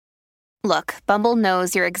Look, Bumble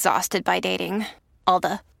knows you're exhausted by dating. All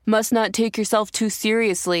the must not take yourself too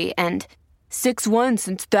seriously and 6'1"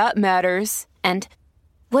 since that matters. And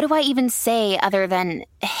what do I even say other than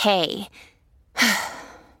hey?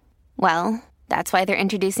 Well, that's why they're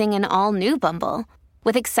introducing an all-new Bumble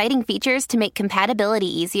with exciting features to make compatibility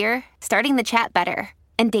easier, starting the chat better,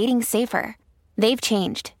 and dating safer. They've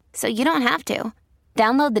changed, so you don't have to.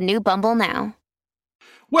 Download the new Bumble now.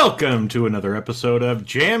 Welcome to another episode of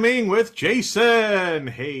Jamming with Jason.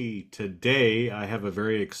 Hey, today I have a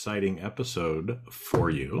very exciting episode for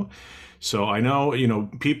you. So I know,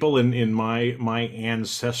 people in my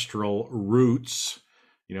ancestral roots,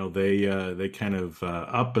 they kind of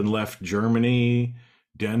up and left Germany,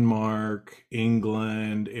 Denmark,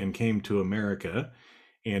 England, and came to America.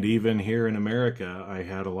 And even here in America, I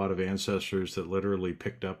had a lot of ancestors that literally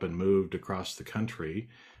picked up and moved across the country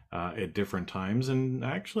at different times. And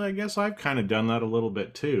actually, I guess I've kind of done that a little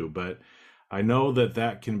bit too. But I know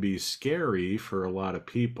that can be scary for a lot of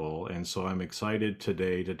people. And so I'm excited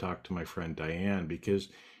today to talk to my friend Diane because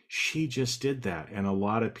she just did that. And a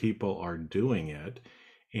lot of people are doing it.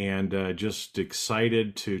 And just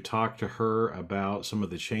excited to talk to her about some of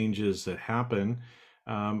the changes that happen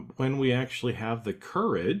when we actually have the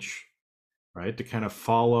courage, right, to kind of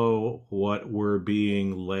follow what we're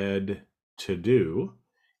being led to do,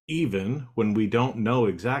 even when we don't know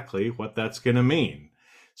exactly what that's going to mean.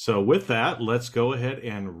 So with that, let's go ahead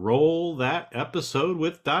and roll that episode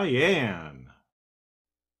with Diane.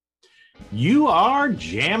 You are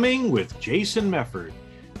jamming with Jason Mefford,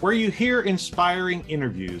 where you hear inspiring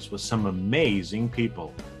interviews with some amazing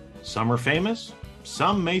people. Some are famous,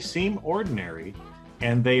 some may seem ordinary,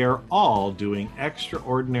 and they are all doing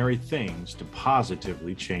extraordinary things to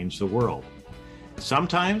positively change the world.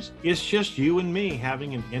 Sometimes it's just you and me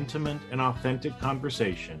having an intimate and authentic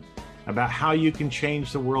conversation about how you can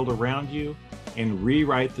change the world around you and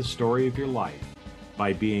rewrite the story of your life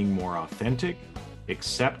by being more authentic,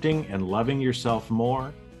 accepting and loving yourself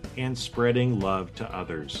more, and spreading love to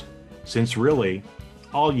others. Since really,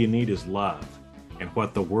 all you need is love. And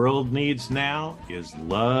what the world needs now is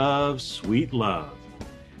love, sweet love.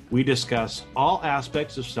 We discuss all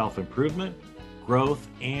aspects of self-improvement, growth,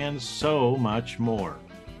 and so much more.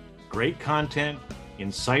 Great content,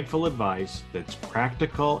 insightful advice that's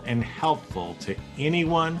practical and helpful to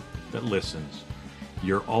anyone that listens.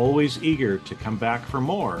 You're always eager to come back for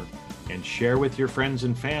more and share with your friends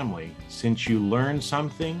and family since you learn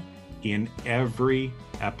something in every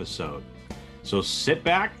episode. So sit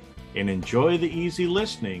back and enjoy the easy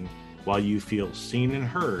listening while you feel seen and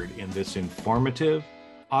heard in this informative,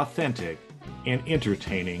 authentic, and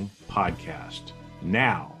entertaining podcast.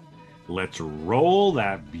 Now, let's roll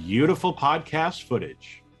that beautiful podcast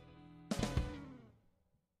footage.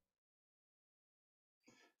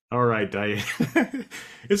 All right, Diane.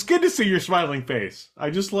 It's good to see your smiling face.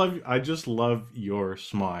 I just love your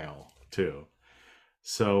smile too.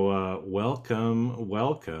 So,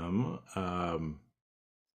 welcome.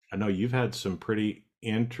 I know you've had some pretty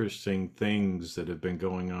interesting things that have been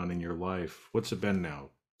going on in your life. What's it been now?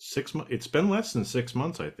 6 months? It's been less than 6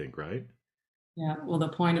 months, I think, right? Yeah. Well, the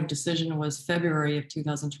point of decision was February of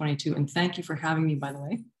 2022, and thank you for having me, by the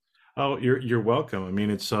way. Oh, you're welcome. I mean,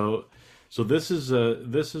 it's so this is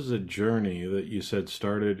a journey that you said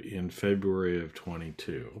started in February of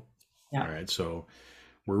 22. Yeah. All right. So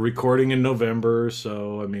we're recording in November,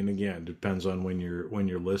 so I mean, again, depends on when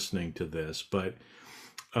you're listening to this, but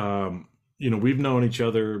we've known each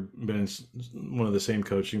other, been in one of the same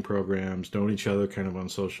coaching programs, known each other kind of on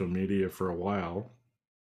social media for a while.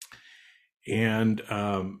 And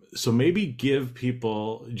so maybe give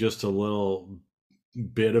people just a little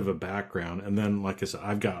bit of a background. And then, like I said,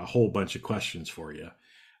 I've got a whole bunch of questions for you,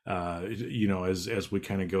 as we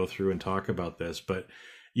kind of go through and talk about this. But,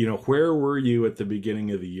 where were you at the beginning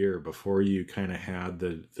of the year before you kind of had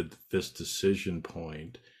this decision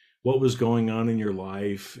point? What was going on in your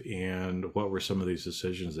life, and what were some of these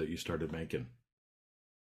decisions that you started making?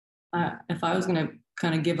 If I was going to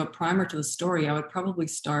kind of give a primer to the story, I would probably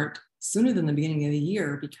start sooner than the beginning of the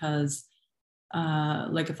year because,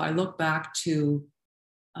 if I look back to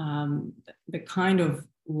the kind of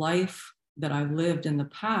life that I've lived in the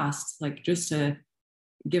past, like just to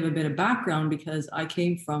give a bit of background, because I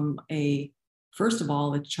came from first of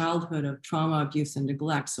all, a childhood of trauma, abuse, and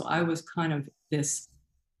neglect. So I was kind of this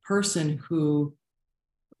person who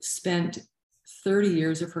spent 30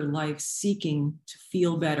 years of her life seeking to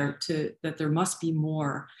feel better, that there must be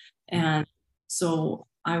more. And so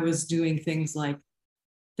I was doing things like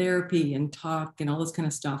therapy and talk and all this kind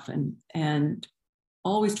of stuff, and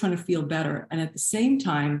always trying to feel better. And at the same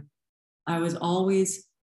time, I was always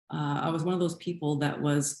I was one of those people that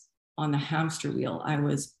was on the hamster wheel. I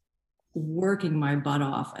was working my butt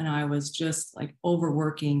off, and I was just like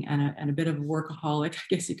overworking and a bit of a workaholic, I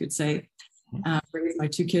guess you could say. Raised my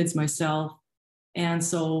 2 kids myself. And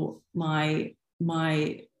so my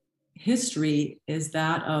history is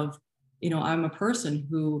that of, I'm a person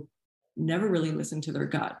who never really listened to their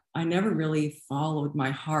gut. I never really followed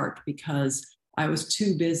my heart because I was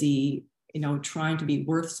too busy, trying to be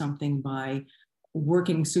worth something by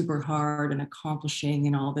working super hard and accomplishing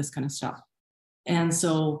and all this kind of stuff. And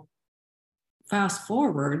so fast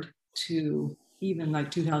forward to even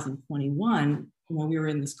like 2021, when we were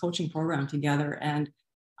in this coaching program together, and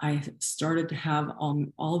I started to have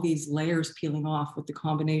all these layers peeling off with the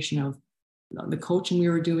combination of the coaching we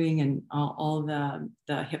were doing and all the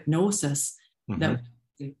hypnosis, that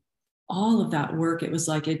all of that work. It was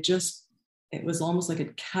like, it was almost like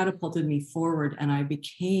it catapulted me forward. And I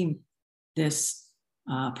became this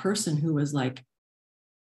person who was like,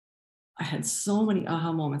 I had so many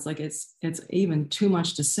aha moments. Like it's even too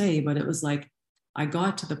much to say, but it was like, I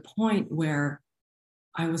got to the point where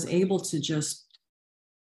I was able to just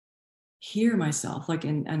hear myself, like,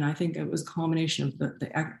 and I think it was a combination of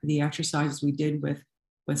the exercises we did with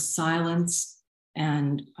silence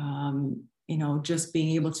and just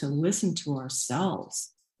being able to listen to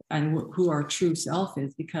ourselves and who our true self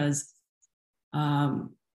is, because I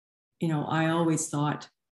always thought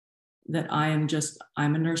that I'm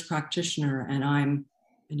a nurse practitioner, and I'm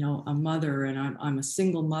a mother, and I'm a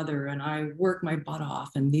single mother, and I work my butt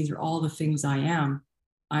off, and these are all the things I am.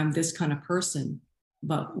 I'm this kind of person.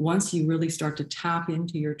 But once you really start to tap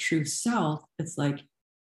into your true self, it's like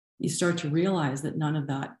you start to realize that none of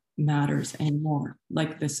that matters anymore.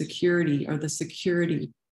 Like the security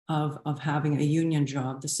of having a union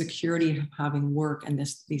job, the security of having work, and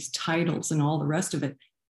these titles and all the rest of it,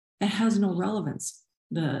 it has no relevance.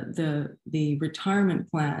 The retirement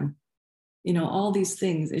plan, all these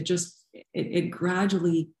things, it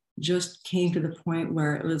gradually just came to the point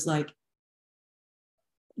where it was like,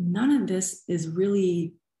 none of this is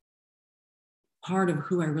really part of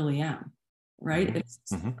who I really am, right?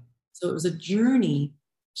 So it was a journey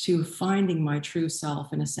to finding my true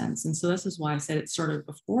self, in a sense. And so this is why I said it started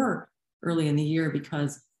before early in the year,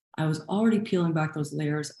 because I was already peeling back those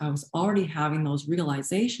layers. I was already having those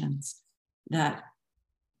realizations that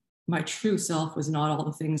my true self was not all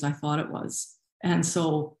the things I thought it was. And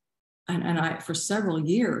so, and I, for several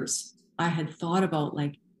years, I had thought about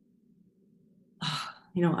like,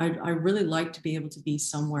 I really like to be able to be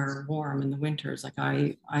somewhere warm in the winters. Like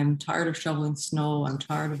I'm tired of shoveling snow. I'm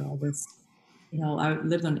tired of all this. I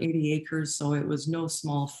lived on 80 acres, so it was no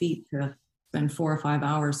small feat to spend 4 or 5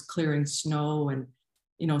 hours clearing snow, and,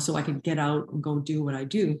 so I could get out and go do what I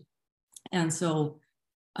do. And so,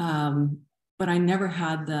 but I never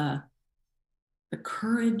had the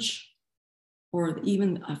courage or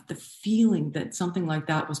even the feeling that something like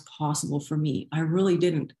that was possible for me. I really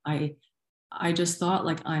didn't. I just thought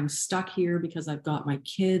like, I'm stuck here because I've got my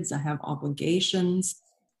kids, I have obligations,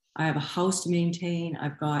 I have a house to maintain,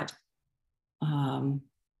 I've got,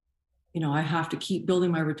 I have to keep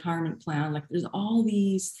building my retirement plan. Like there's all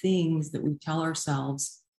these things that we tell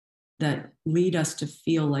ourselves that lead us to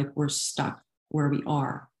feel like we're stuck where we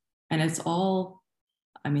are. And it's all,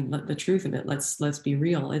 the truth of it, let's be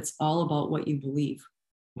real. It's all about what you believe.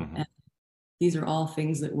 And these are all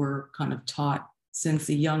things that we're kind of taught since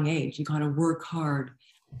a young age. You got to work hard.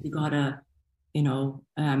 You got to,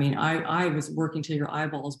 I was working till your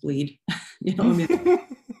eyeballs bleed.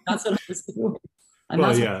 That's what I was doing. And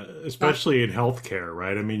well, yeah, especially in healthcare,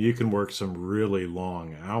 right? You can work some really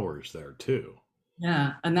long hours there too.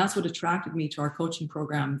 Yeah. And that's what attracted me to our coaching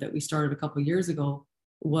program that we started a couple of years ago,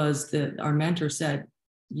 was that our mentor said,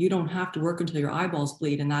 you don't have to work until your eyeballs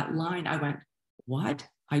bleed. And that line, I went, what?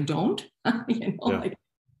 I don't? Like,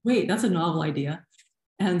 wait, that's a novel idea.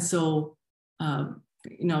 And so, up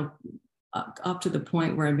to the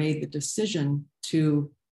point where I made the decision to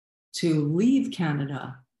leave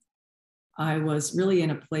Canada, I was really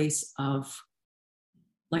in a place of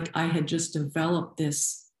like, I had just developed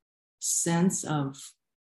this sense of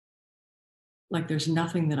like, there's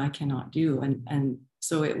nothing that I cannot do. And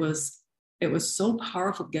so it was so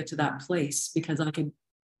powerful to get to that place, because I could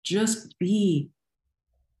just be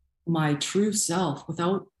my true self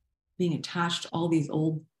without being attached to all these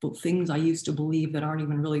old things I used to believe that aren't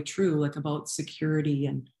even really true, like about security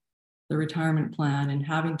and the retirement plan and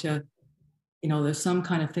having to, there's some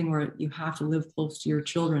kind of thing where you have to live close to your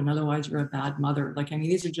children, otherwise you're a bad mother. Like,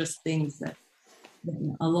 these are just things that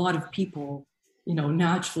a lot of people,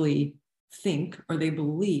 naturally think or they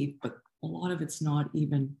believe, but a lot of it's not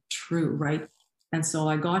even true, right? And so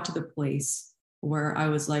I got to the place where I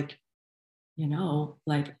was like,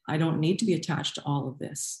 like, I don't need to be attached to all of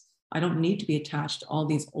this. I don't need to be attached to all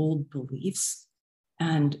these old beliefs.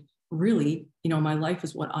 And really, my life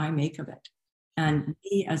is what I make of it. And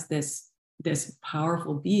me as this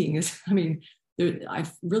powerful being is, I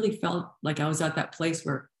really felt like I was at that place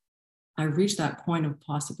where I reached that point of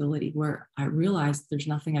possibility where I realized there's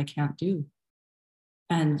nothing I can't do.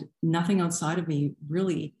 And nothing outside of me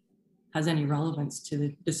really has any relevance to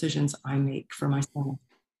the decisions I make for myself.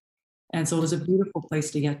 And so it was a beautiful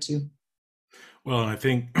place to get to. Well, I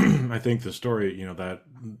think I think the story,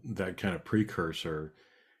 that kind of precursor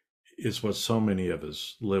is what so many of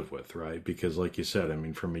us live with, right? Because like you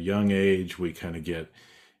said, from a young age, we kind of get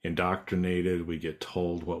indoctrinated, we get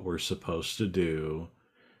told what we're supposed to do.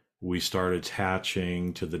 We start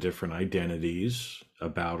attaching to the different identities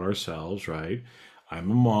about ourselves, right? I'm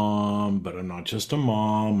a mom, but I'm not just a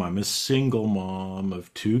mom. I'm a single mom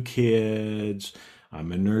of 2 kids.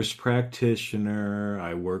 I'm a nurse practitioner.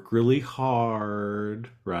 I work really hard,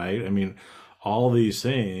 right? All these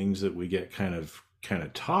things that we get kind of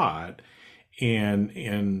taught, and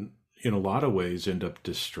in a lot of ways end up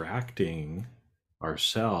distracting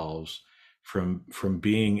ourselves from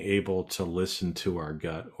being able to listen to our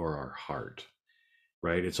gut or our heart,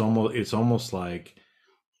 right? It's almost like,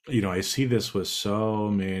 I see this with so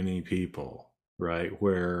many people, right?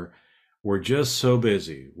 Where we're just so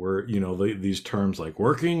busy. We're, these terms like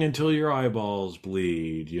working until your eyeballs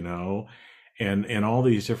bleed, and all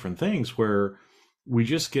these different things where we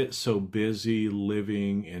just get so busy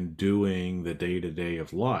living and doing the day-to-day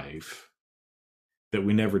of life that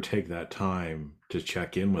we never take that time to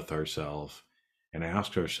check in with ourselves and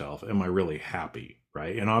ask ourselves, am I really happy,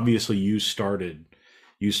 right? And obviously you started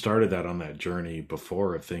that on that journey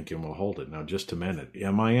before of thinking, well, hold it now, just a minute.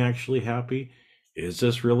 Am I actually happy? Is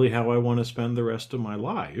this really how I want to spend the rest of my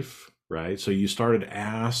life, right? So you started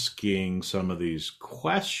asking some of these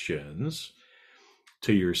questions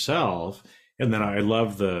to yourself. And then I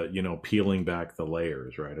love the, peeling back the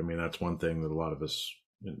layers, right? That's one thing that a lot of us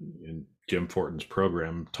in Jim Fortin's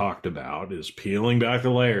program talked about, is peeling back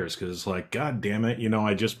the layers. Because it's like, God damn it,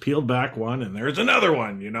 I just peeled back one and there's another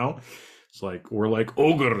one, It's like, we're like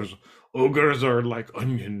ogres. Ogres are like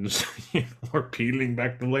onions. We're peeling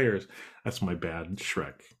back the layers. That's my bad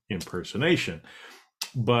Shrek impersonation.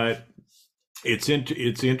 But it's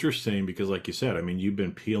interesting because, like you said, you've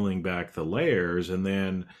been peeling back the layers, and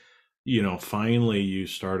then, finally you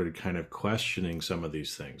started kind of questioning some of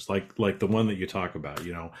these things, like the one that you talk about,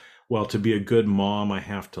 well, to be a good mom, I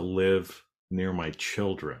have to live near my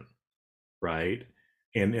children, right?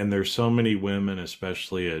 And there's so many women,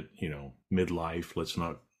 especially at, midlife, let's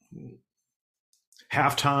not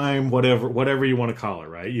halftime, whatever you want to call it,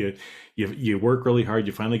 right? You work really hard,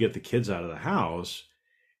 you finally get the kids out of the house,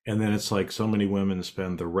 and then it's like so many women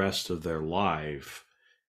spend the rest of their life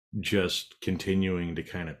just continuing to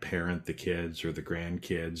kind of parent the kids or the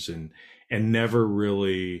grandkids and never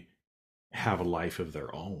really have a life of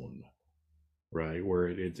their own, right? Where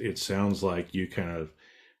it sounds like you kind of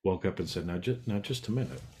woke up and said, now just a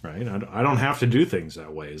minute, right? I don't have to do things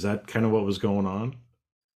that way. Is that kind of what was going on?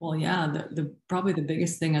 Well, yeah, the probably the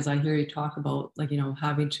biggest thing, as I hear you talk about, like,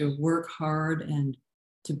 having to work hard and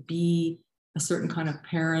to be a certain kind of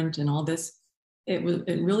parent and all this, it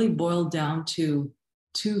really boiled down to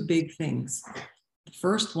 2 big things. The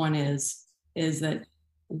first one is that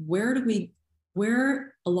where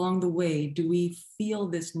along the way do we feel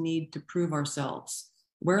this need to prove ourselves?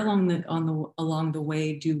 Where along the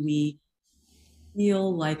way do we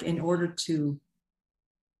feel like, in order to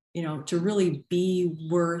to really be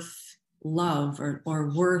worth love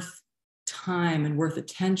or worth time and worth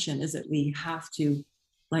attention, is that we have to,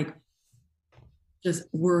 like, just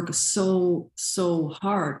work so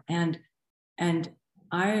hard. And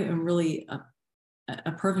I am really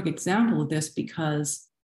a perfect example of this, because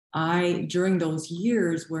during those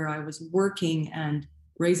years where I was working and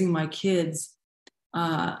raising my kids,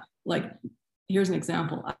 like, here's an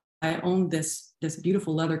example. I owned this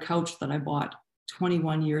beautiful leather couch that I bought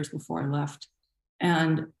 21 years before I left.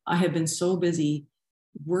 And I had been so busy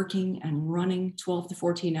working and running 12 to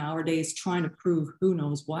 14 hour days, trying to prove who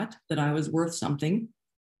knows what, that I was worth something.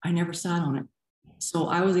 I never sat on it. So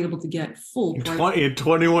I was able to get full price. In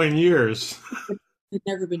 21 years. It had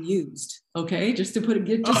never been used. Okay. Just to put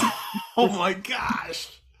it, oh my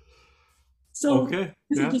gosh. So okay.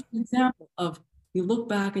 This is just an example of, you look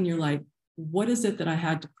back and you're like, what is it that I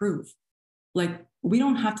had to prove? Like, we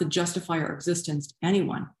don't have to justify our existence to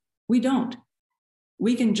anyone. We don't.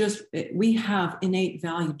 we have innate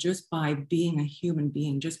value just by being a human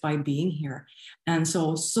being, just by being here. And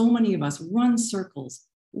so many of us run circles,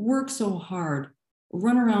 work so hard,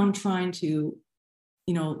 run around trying to,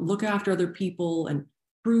 look after other people and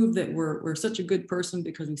prove that we're such a good person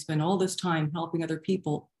because we spend all this time helping other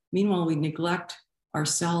people. Meanwhile, we neglect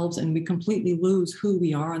ourselves and we completely lose who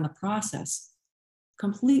we are in the process.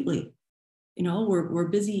 Completely. We're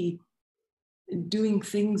busy doing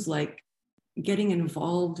things like getting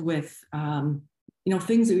involved with,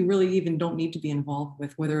 things that we really even don't need to be involved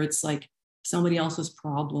with, whether it's like somebody else's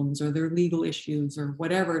problems or their legal issues or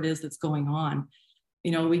whatever it is that's going on.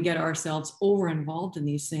 We get ourselves over involved in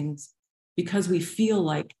these things because we feel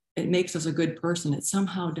like it makes us a good person. It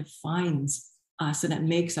somehow defines us and it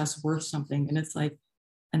makes us worth something. And it's like,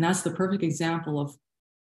 and that's the perfect example of,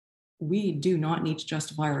 we do not need to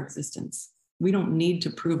justify our existence. We don't need to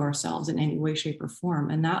prove ourselves in any way, shape, or form.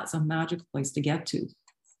 And that's a magical place to get to.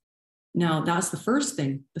 Now, that's the first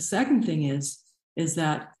thing. The second thing is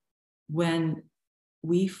that when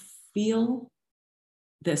we feel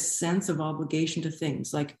this sense of obligation to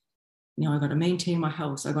things like, I got to maintain my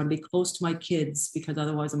house, I got to be close to my kids because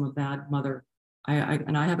otherwise I'm a bad mother.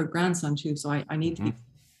 And I have a grandson too, so I need to be a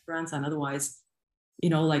grandson. Otherwise,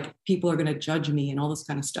 like people are going to judge me and all this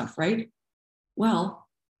kind of stuff, right? Well,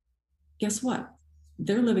 guess what?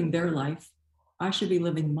 They're living their life. I should be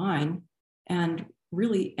living mine. And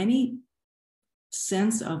really, any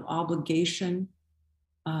sense of obligation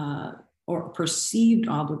or perceived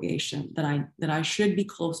obligation that I should be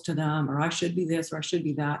close to them, or I should be this, or I should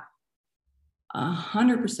be that,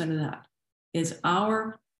 100% of that is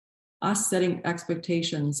us setting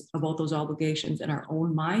expectations about those obligations in our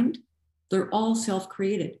own mind. They're all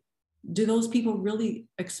self-created. Do those people really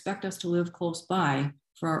expect us to live close by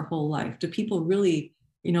for our whole life? Do people really,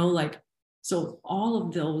 so all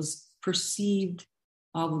of those perceived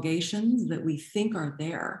obligations that we think are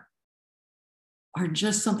there are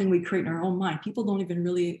just something we create in our own mind. People don't even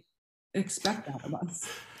really expect that of us.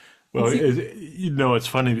 Well, it's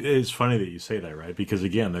funny. It's funny that you say that, right? Because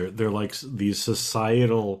again, they're like these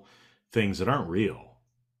societal things that aren't real,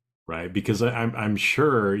 right? Because I'm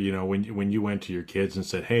sure, when you went to your kids and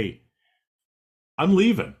said, "Hey, I'm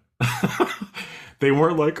leaving," they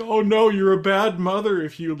weren't like, "Oh no, you're a bad mother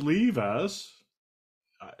if you leave us."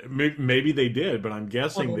 Maybe they did, but I'm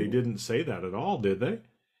guessing they didn't say that at all, did they?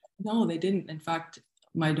 No, they didn't. In fact,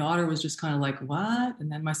 my daughter was just kind of like, "What?"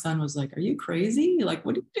 And then my son was like, "Are you crazy? Like,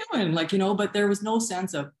 what are you doing?" Like, but there was no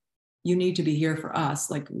sense of, you need to be here for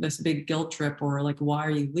us, like this big guilt trip or like, why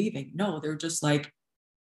are you leaving? No, they're just like,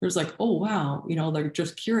 there's like, oh, wow. They're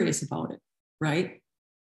just curious about it. Right.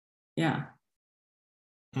 Yeah.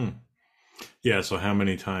 Yeah. So how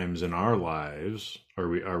many times in our lives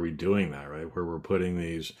are we doing that, right? Where we're putting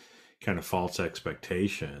these kind of false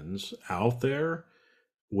expectations out there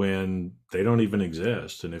when they don't even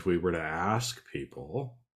exist. And if we were to ask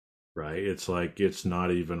people, right, it's like, it's not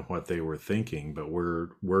even what they were thinking, but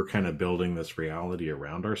we're kind of building this reality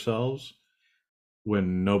around ourselves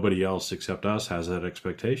when nobody else except us has that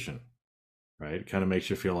expectation, right? It kind of makes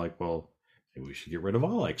you feel like, well, maybe we should get rid of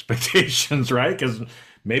all expectations, right? Because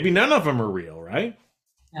maybe none of them are real, right?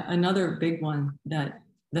 Yeah, another big one that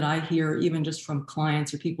I hear, even just from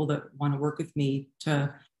clients or people that want to work with me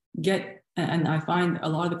to get, and I find a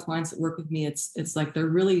lot of the clients that work with me, it's like they're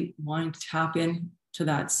really wanting to tap in to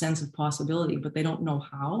that sense of possibility, but they don't know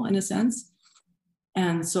how, in a sense.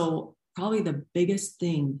 And so probably the biggest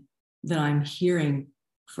thing that I'm hearing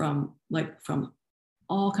from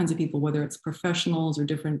all kinds of people, whether it's professionals or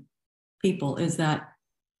different people, is that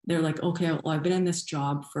they're like, okay, well, I've been in this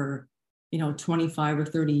job for 25 or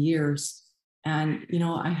 30 years, and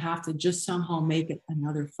I have to just somehow make it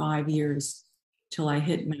another 5 years till I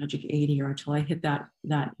hit magic 80, or until I hit that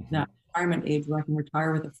retirement age where I can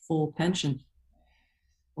retire with a full pension.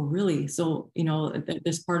 Well, really? So,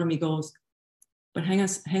 this part of me goes, but hang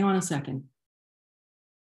on a second.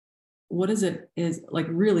 What is it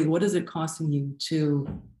costing you to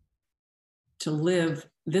live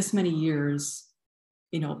this many years,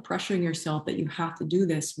 pressuring yourself that you have to do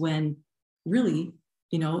this, when really,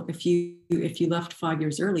 if you left 5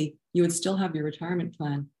 years early, you would still have your retirement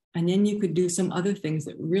plan. And then you could do some other things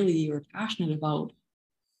that really you're passionate about,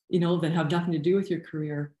 that have nothing to do with your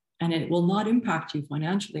career. And it will not impact you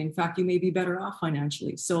financially. In fact, you may be better off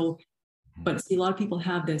financially. So, but see, a lot of people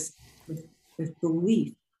have this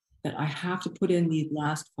belief that I have to put in these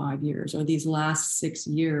last 5 years or these last 6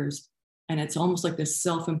 years. And it's almost like this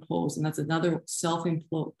self-imposed, and that's another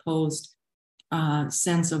self-imposed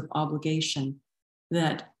sense of obligation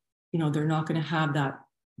that, they're not going to have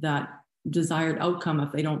that desired outcome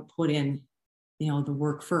if they don't put in, the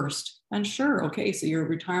work first. And sure, okay, so your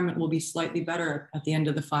retirement will be slightly better at the end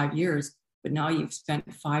of the 5 years, but now you've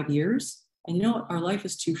spent 5 years, and you know what? Our life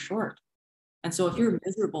is too short. And so if you're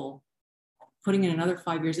miserable, putting in another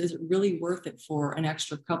 5 years, is it really worth it for an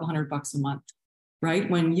extra couple $100 a month, right?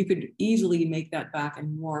 When you could easily make that back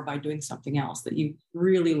and more by doing something else that you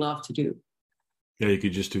really love to do. Yeah, you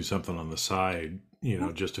could just do something on the side,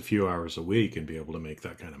 just a few hours a week and be able to make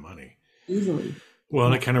that kind of money. Easily. Well,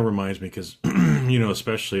 and it kind of reminds me because,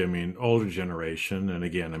 especially, older generation. And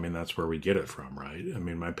again, that's where we get it from, right?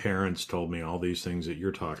 My parents told me all these things that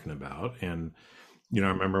you're talking about. And, I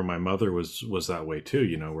remember my mother was that way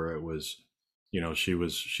too, where it was, she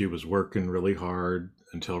was working really hard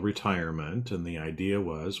until retirement. And the idea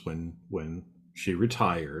was when she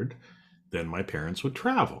retired, then my parents would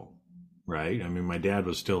travel, right? My dad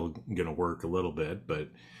was still going to work a little bit, but,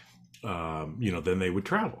 then they would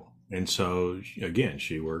travel. And so, again,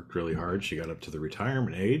 she worked really hard. She got up to the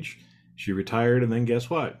retirement age. She retired, and then guess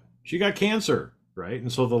what? She got cancer, right? And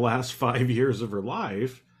so the last 5 years of her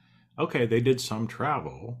life, okay, they did some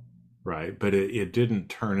travel, right? But it didn't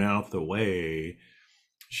turn out the way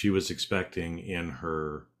she was expecting in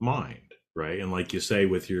her mind, right? And like you say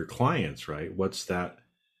with your clients, right? What's that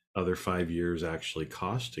other 5 years actually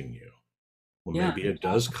costing you? Well, Yeah. maybe it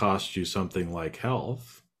does cost you something like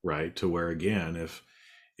health, right? To where, again, if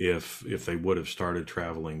they would have started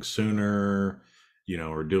traveling sooner,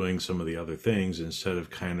 or doing some of the other things instead of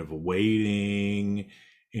kind of waiting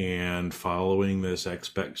and following this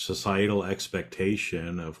societal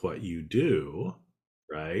expectation of what you do,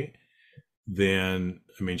 right? Then,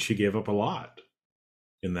 she gave up a lot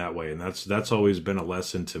in that way. And that's always been a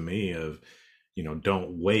lesson to me of,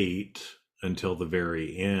 don't wait until the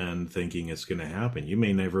very end thinking it's going to happen. You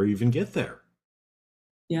may never even get there.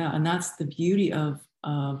 Yeah. And that's the beauty of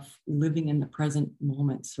living in the present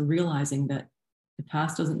moment. So realizing that the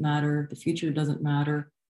past doesn't matter, the future doesn't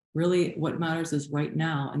matter. Really, what matters is right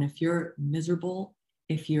now. And if you're miserable,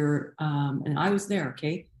 if you're, and I was there,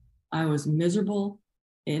 okay, I was miserable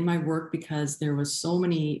in my work because there was so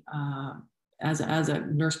many, as a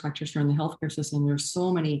nurse practitioner in the healthcare system, there's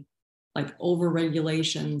so many like over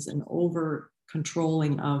regulations and over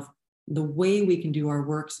controlling of the way we can do our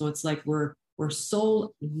work. So it's like we're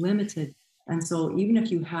so limited. And so even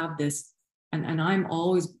if you have this, and I've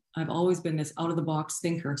always been this out of the box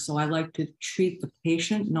thinker. So I like to treat the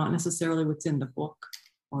patient, not necessarily what's in the book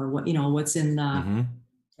or what's in the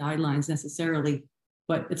guidelines necessarily,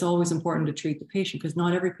 but it's always important to treat the patient because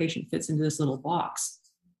not every patient fits into this little box.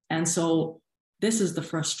 And so this is the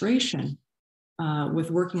frustration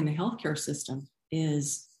with working in the healthcare system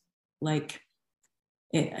is like,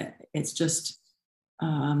 it's just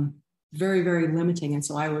very, very limiting. And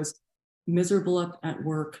so I was miserable at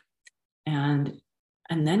work. And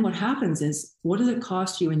then what happens is, what does it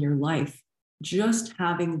cost you in your life just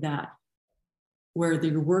having that where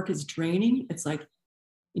your work is draining? It's like,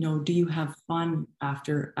 do you have fun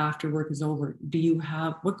after work is over?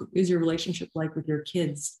 What is your relationship like with your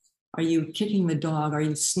kids? Are you kicking the dog? Are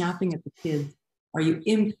you snapping at the kids? Are you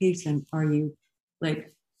impatient? Are you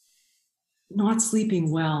like not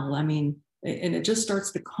sleeping well? And it just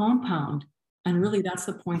starts to compound. And really that's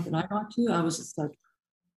the point that I got to. I was just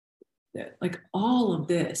like all of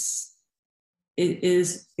this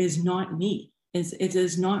is not me. It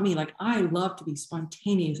is not me. Like I love to be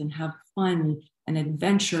spontaneous and have fun and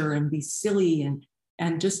adventure and be silly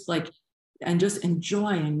and just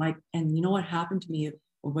enjoy. And you know what happened to me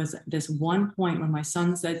was this one point when my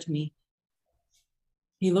son said to me,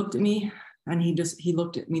 he looked at me and he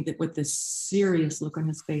looked at me with this serious look on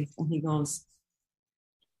his face and he goes,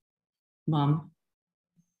 "Mom,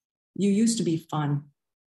 you used to be fun.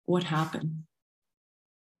 What happened?"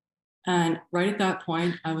 And right at that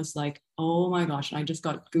point, I was like, oh my gosh. And I just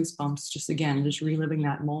got goosebumps just reliving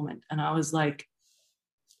that moment. And I was like,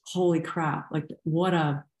 holy crap. Like what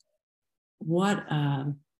an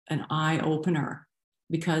eye opener,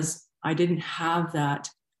 because I didn't have that.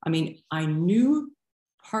 I knew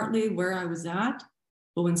partly where I was at,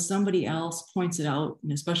 but when somebody else points it out,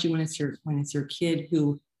 and especially when it's your kid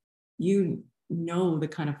who, the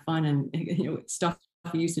kind of fun and stuff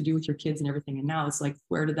you used to do with your kids and everything. And now it's like,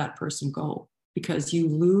 where did that person go? Because you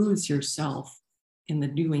lose yourself in the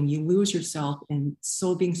doing. You lose yourself in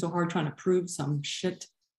being so hard trying to prove some shit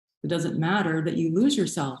that doesn't matter, that you lose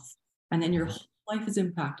yourself and then your whole life is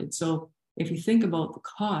impacted. So if you think about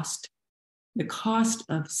the cost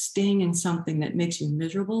of staying in something that makes you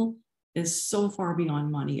miserable is so far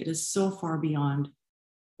beyond money. It is so far beyond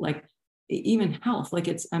like even health. Like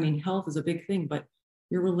health is a big thing, but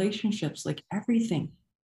your relationships, like everything,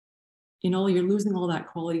 you're losing all that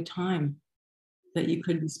quality time that you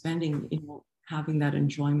could be spending, having that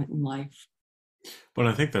enjoyment in life. But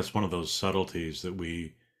I think that's one of those subtleties that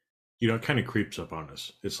we, it kind of creeps up on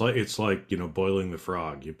us. It's like boiling the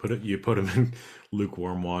frog. You put them in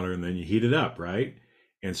lukewarm water and then you heat it up, right?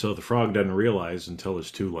 And so the frog doesn't realize until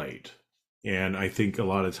it's too late. And I think a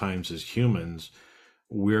lot of times as humans,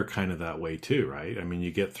 we're kind of that way too, right? I mean,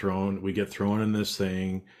 we get thrown in this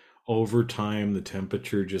thing. Over time, the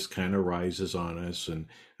temperature just kind of rises on us, and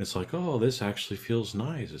it's like, oh, this actually feels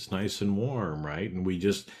nice. It's nice and warm, right? And we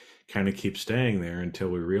just kind of keep staying there until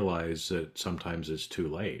we realize that sometimes it's too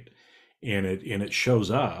late. And it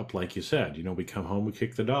shows up, like you said, we come home, we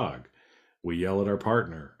kick the dog, we yell at our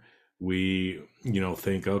partner, we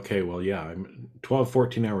think, okay, well, yeah, I'm 12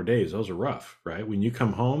 14-hour days, those are rough, right? When you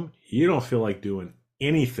come home, you don't feel like doing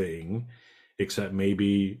anything except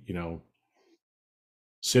maybe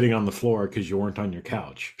sitting on the floor because you weren't on your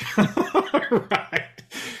couch. Right?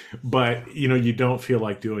 But you don't feel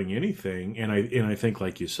like doing anything. And I think,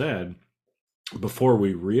 like you said, before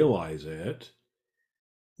we realize it,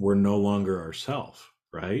 we're no longer ourselves,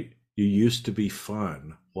 right? You used to be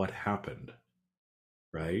fun. What happened?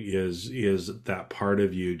 Right? Is that part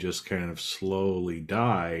of you just kind of slowly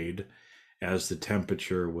died as the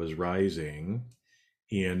temperature was rising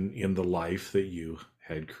in the life that you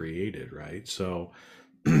had created, right? So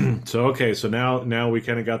okay, so now we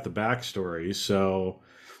kind of got the backstory. So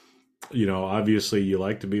obviously you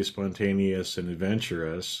like to be spontaneous and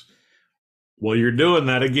adventurous. Well, you're doing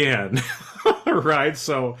that again. Right?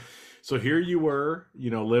 So here you were,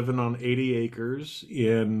 living on 80 acres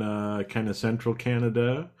in kind of central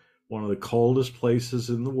Canada, one of the coldest places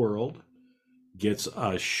in the world, gets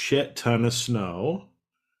a shit ton of snow,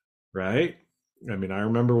 right? I mean, I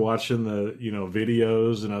remember watching the,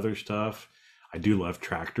 videos and other stuff. I do love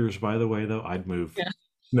tractors, by the way, though. I'd move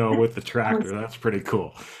snow with the tractor. That's pretty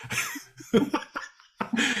cool.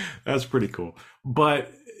 That's pretty cool.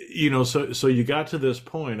 But, so you got to this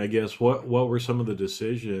point, I guess. What were some of the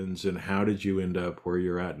decisions and how did you end up where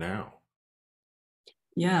you're at now?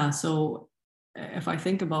 Yeah. So if I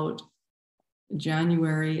think about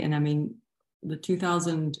January, and I mean, the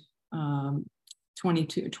 21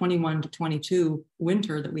 to 22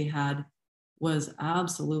 winter that we had was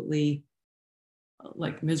absolutely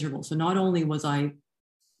like miserable. So not only was I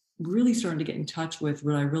really starting to get in touch with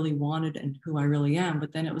what I really wanted and who I really am,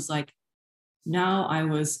 but then it was like, now I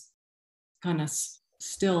was kind of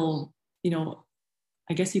still,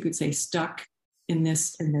 I guess you could say stuck in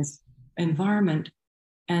this environment.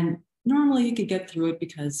 And normally you could get through it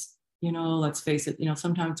because, let's face it,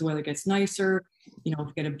 sometimes the weather gets nicer, you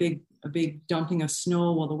get a big dumping of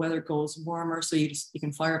snow while the weather goes warmer. So you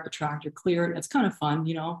can fire up the tractor, clear it. It's kind of fun,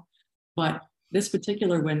 but this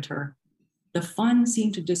particular winter, the fun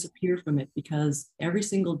seemed to disappear from it because every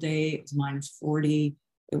single day it was minus 40.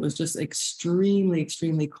 It was just extremely,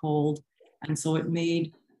 extremely cold. And so it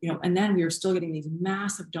made, and then we were still getting these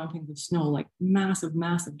massive dumpings of snow, like massive,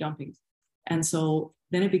 massive dumpings. And so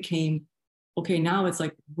then it became, okay, now it's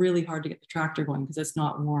like really hard to get the tractor going because it's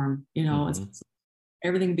not warm,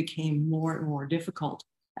 everything became more and more difficult.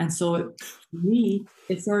 And so for me,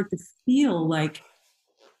 it started to feel like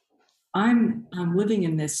I'm living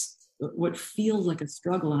in this, what feels like a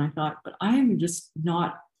struggle. And I thought, but I'm just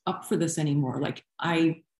not up for this anymore. Like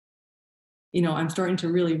I'm starting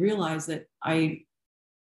to really realize that I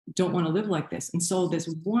don't want to live like this. And so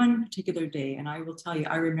this one particular day, and I will tell you,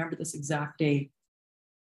 I remember this exact day.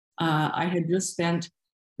 I had just spent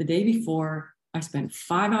the day before, I spent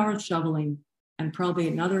 5 hours shoveling and probably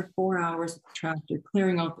another 4 hours with the tractor,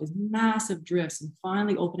 clearing out these massive drifts and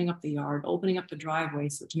finally opening up the yard, opening up the driveway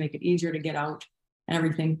so to make it easier to get out and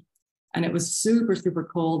everything. And it was super, super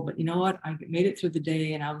cold, but you know what? I made it through the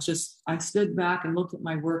day and I stood back and looked at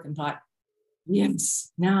my work and thought,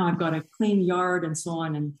 yes, now I've got a clean yard and so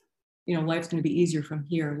on. And, life's going to be easier from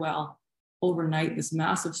here. Well, overnight, this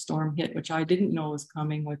massive storm hit, which I didn't know was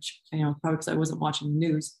coming, which, probably because I wasn't watching the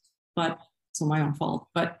news, but so my own fault.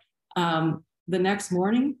 But the next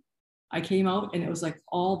morning I came out and it was like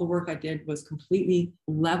all the work I did was completely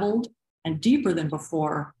leveled and deeper than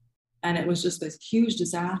before. And it was just this huge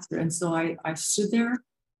disaster. And so I stood there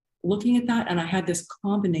looking at that and I had this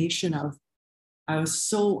combination of, I was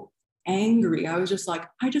so angry. I was just like,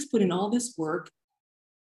 I just put in all this work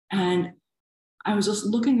and I was just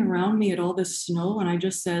looking around me at all this snow and I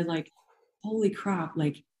just said like, holy crap,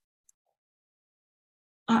 like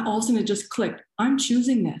all of a sudden it just clicked. I'm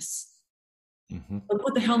choosing this. Mm-hmm. Like,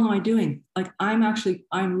 what the hell am I doing? Like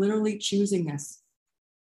I'm literally choosing this,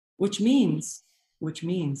 which means,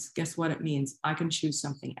 guess what it means? I can choose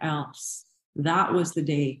something else. That was the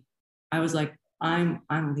day I was like, I'm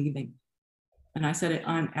leaving. And I said,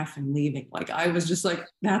 I'm effing leaving. Like, I was just like,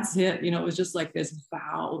 that's it. It was just like this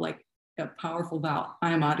vow, like a powerful vow.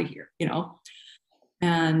 I am out of here,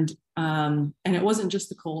 And it wasn't just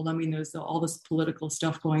the cold. I mean, there's all this political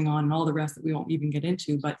stuff going on and all the rest that we won't even get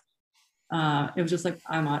into, but it was just like,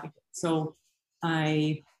 I'm out of here. So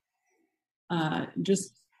I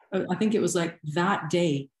think it was like that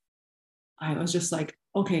day, I was just like,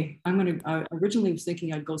 okay, I originally was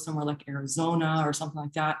thinking I'd go somewhere like Arizona or something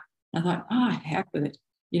like that. And I thought, heck with it,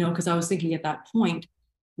 because I was thinking at that point,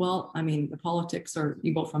 well, I mean, the politics are,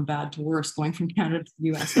 you go from bad to worse going from Canada to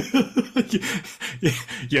the US.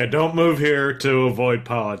 Yeah, don't move here to avoid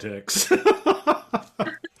politics. So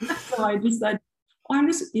I just said,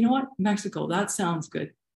 you know what, Mexico, that sounds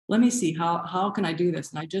good. Let me see, how can I do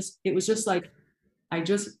this? And it was just like, I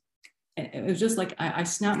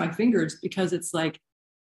snapped my fingers, because it's like,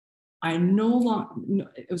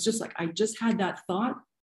 it was just like, I just had that thought.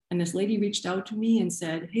 And this lady reached out to me and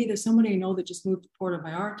said, hey, there's somebody I know that just moved to Puerto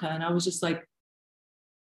Vallarta. And I was just like,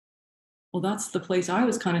 well, that's the place I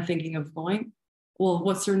was kind of thinking of going. Well,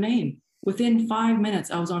 what's her name? Within 5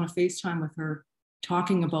 minutes, I was on a FaceTime with her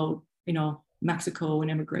talking about, Mexico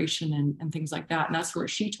and immigration and things like that. And that's where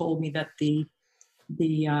she told me that the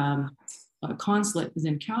consulate is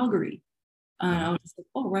in Calgary. And I was just like,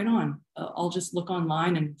 oh, right on. I'll just look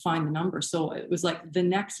online and find the number. So it was like the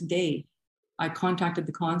next day, I contacted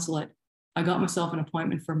the consulate. I got myself an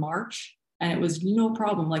appointment for March, and it was no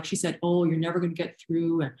problem. Like, she said, oh, you're never going to get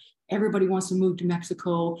through. And everybody wants to move to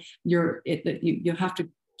Mexico. You have to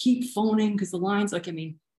keep phoning, because the lines,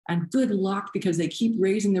 and good luck, because they keep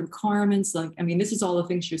raising the requirements. This is all the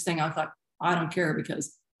things she was saying. I thought, I don't care,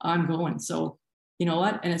 because I'm going. So you know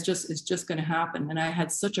what? And it's just going to happen. And I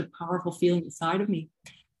had such a powerful feeling inside of me.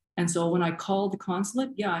 And so when I called the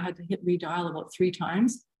consulate, I had to hit redial about 3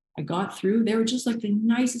 times. I got through. They were just like the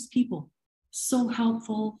nicest people, so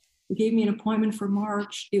helpful. They gave me an appointment for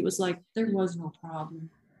March. It was like, there was no problem.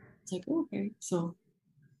 It's like, okay. So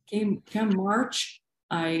came March,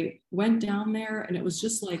 I went down there, and it was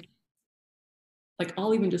just like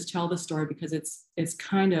I'll even just tell the story, because it's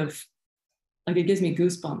kind of like, it gives me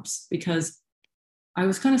goosebumps, because I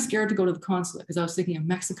was kind of scared to go to the consulate, because I was thinking a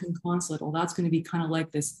Mexican consulate, well, that's going to be kind of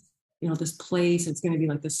like this, this place. It's going to be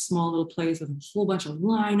like this small little place with a whole bunch of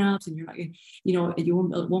lineups, and you're not, you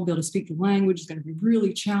won't be able to speak the language. It's going to be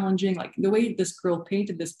really challenging. Like, the way this girl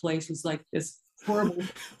painted this place was like this horrible.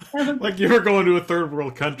 Like you were going to a third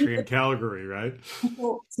world country in Calgary, right?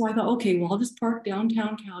 So I thought, okay, well, I'll just park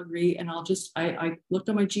downtown Calgary, and I looked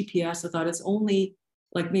on my GPS. I thought it's only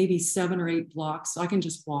like maybe 7 or 8 blocks. So I can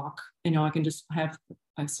just walk, I can just have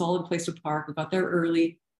a solid place to park. I got there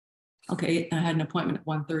early. Okay. And I had an appointment at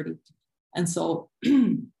 1:30. And so,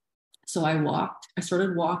 I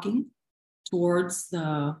started walking towards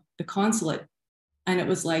the consulate, and it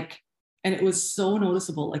was so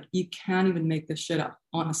noticeable. Like, you can't even make this shit up,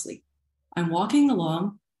 honestly. I'm walking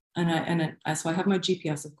along, so I have my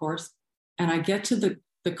GPS, of course, and I get to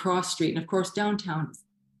the cross street. And of course, downtown,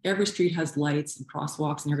 every street has lights and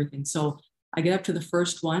crosswalks and everything. So I get up to the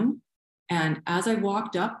first one, and as I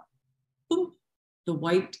walked up, boom, the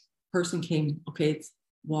white person came. Okay, it's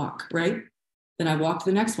walk, right? Then I walked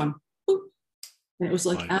to the next one, boom, and it was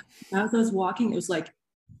like, as I was walking, it was like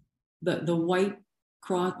the white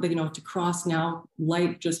cross, to cross now,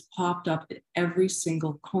 light just popped up at every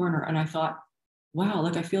single corner. And I thought, wow,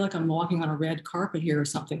 like, I feel like I'm walking on a red carpet here or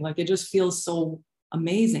something. Like, it just feels so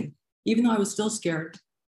amazing, even though I was still scared.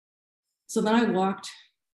 So then I walked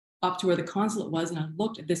up to where the consulate was, and I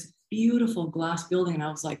looked at this beautiful glass building, and I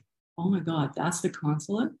was like, oh my God, that's the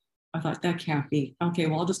consulate? I thought, that can't be. Okay,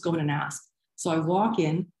 well, I'll just go in and ask. So I walk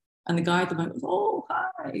in, and the guy at the back goes, oh,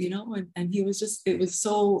 hi, and he was just, it was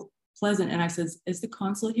so pleasant. And I said, is the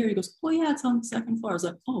consulate here? He goes, oh yeah, it's on the 2nd floor. I was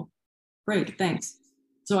like, oh, great, thanks.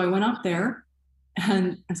 So I went up there,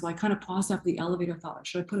 and so I kind of paused after the elevator. I thought,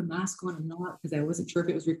 should I put a mask on or not? Because I wasn't sure if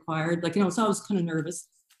it was required. So I was kind of nervous.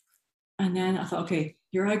 And then I thought, okay,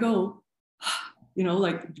 here I go,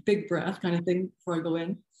 like big breath kind of thing before I go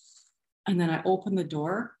in. And then I opened the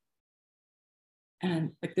door,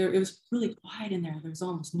 and it was really quiet in there. There was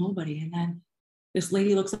almost nobody. And then this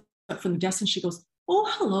lady looks up from the desk, and she goes, oh,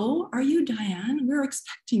 hello, are you Diane? We're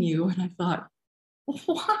expecting you. And I thought,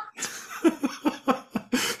 what?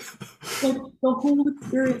 The whole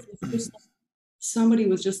experience was just like, somebody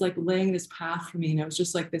was just like laying this path for me. And it was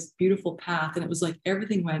just like this beautiful path. And it was like,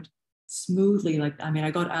 everything went smoothly.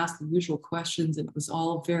 I got asked the usual questions, and it was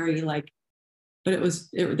all very but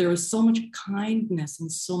there was so much kindness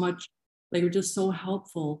and so much, they were just so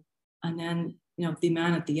helpful. And then, the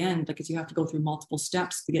man at the end, because you have to go through multiple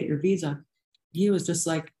steps to get your visa, he was just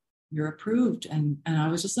like, you're approved. And I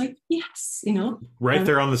was just like, yes, you know. Right And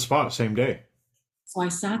there on the spot, same day. so I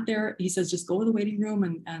sat there. He says, just go to the waiting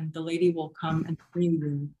room and the lady will come and bring you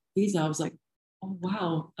your visa. I was like, oh,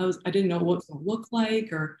 wow. I didn't know what it would look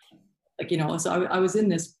like, or like, you know, so I was in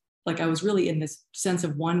this, like, I was really in this sense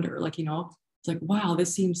of wonder, like, you know, it's like, wow,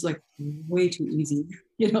 this seems like way too easy,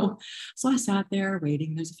 you know? So I sat there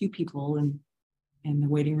waiting. There's a few people in the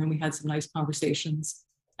waiting room. We had some nice conversations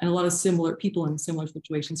and a lot of similar people in similar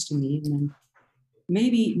situations to me. And then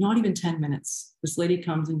maybe not even 10 minutes, this lady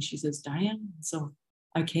comes and she says, Diane. So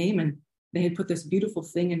I came and they had put this beautiful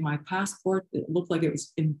thing in my passport that looked like it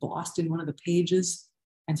was embossed in one of the pages.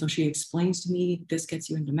 And so she explains to me, this gets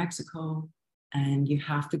you into Mexico and you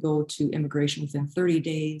have to go to immigration within 30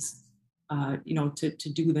 days, you know, to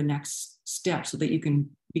do the next step so that you can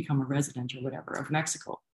become a resident or whatever of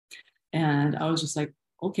Mexico. And I was just like,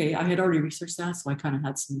 okay, I had already researched that. So I kind of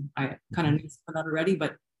knew that already,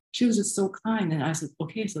 but she was just so kind. And I said,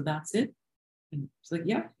 okay, so that's it. And she's like,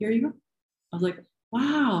 yeah, here you go. I was like,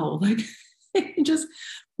 wow, like just,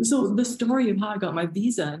 so the story of how I got my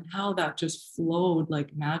visa and how that just flowed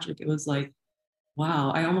like magic. It was like,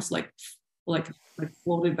 wow, I almost like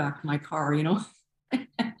floated back to my car, you know.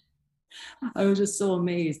 I was just so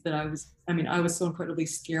amazed that I was so incredibly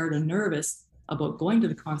scared and nervous about going to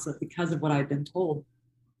the consulate because of what I'd been told,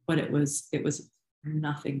 but it was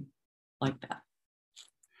nothing like that.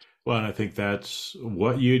 Well, and I think that's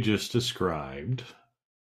what you just described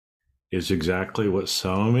is exactly what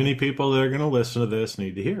so many people that are going to listen to this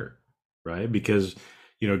need to hear, right? Because,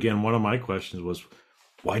 you know, again, one of my questions was,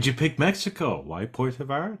 why'd you pick Mexico? Why Puerto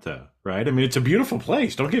Vallarta, right? I mean, it's a beautiful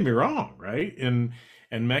place. Don't get me wrong, right? And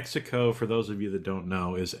Mexico, for those of you that don't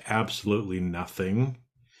know, is absolutely nothing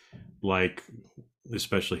like,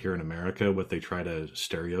 especially here in America, what they try to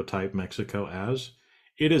stereotype Mexico as.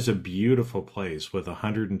 It is a beautiful place with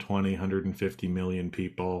 120, 150 million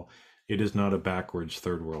people. It is not a backwards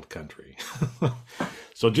third world country.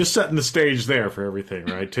 So just setting the stage there for everything,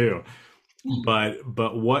 right, too. But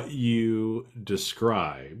what you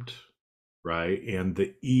described, right, and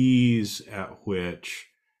the ease at which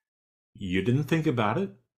you didn't think about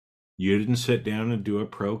it, you didn't sit down and do a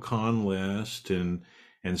pro-con list and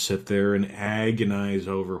sit there and agonize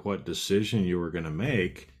over what decision you were going to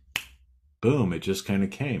make. Boom, it just kind of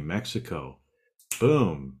came. Mexico.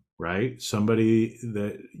 Boom, right? Somebody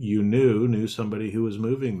that you knew somebody who was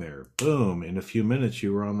moving there. Boom, in a few minutes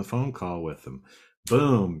you were on the phone call with them.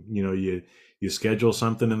 Boom, you know, you schedule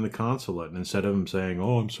something in the consulate, and instead of them saying,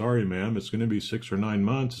 oh, I'm sorry, ma'am, it's going to be 6 or 9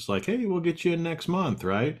 months, it's like, hey, we'll get you in next month,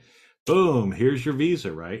 right? Boom, here's your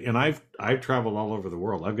visa, right? And I've traveled all over the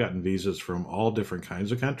world. I've gotten visas from all different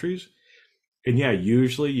kinds of countries. And yeah,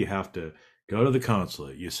 usually you have to go to the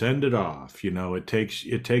consulate, you send it off, you know, it takes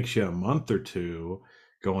you a month or two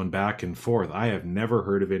going back and forth. I have never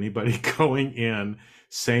heard of anybody going in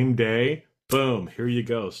same day, boom, here you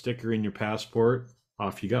go, sticker in your passport,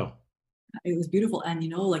 off you go. It was beautiful. And, you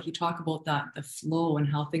know, like you talk about that, the flow and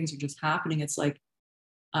how things are just happening. It's like,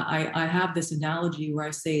 I have this analogy where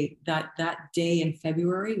I say that day in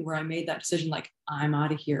February where I made that decision, like, I'm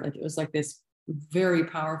out of here. Like, it was like this very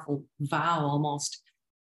powerful vow almost.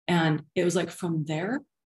 And it was like from there,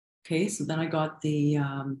 okay, so then I got the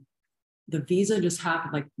visa just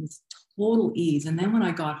happened like with total ease. And then when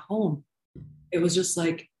I got home, it was just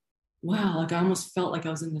like, wow, like I almost felt like I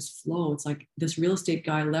was in this flow. It's like this real estate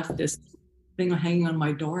guy left this thing hanging on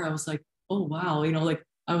my door. I was like, oh, wow. You know, like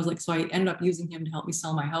I was like, so I ended up using him to help me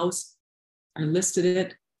sell my house. I listed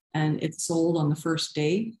it and it sold on the first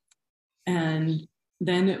day. And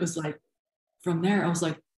then it was like, from there, I was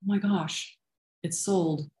like, oh my gosh, it's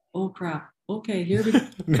sold. Oh crap. Okay, here we go.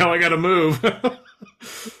 Now I got to move.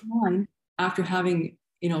 After having,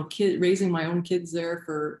 you know, raising my own kids there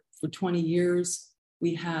for 20 years,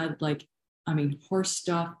 we had like, I mean, horse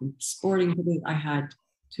stuff and sporting. I had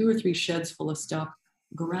 2 or 3 sheds full of stuff,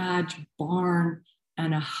 garage, barn,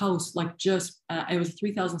 and a house, like just, it was a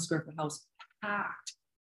 3,000 square foot house packed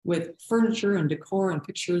with furniture and decor and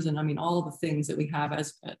pictures. And I mean, all the things that we have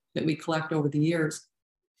that we collect over the years.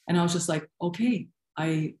 And I was just like, okay,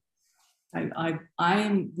 I'm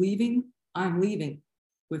leaving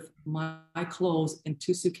with my clothes in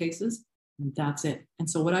 2 suitcases, and that's it. And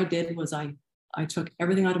so what I did was I took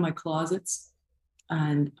everything out of my closets,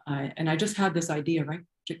 and I just had this idea, right?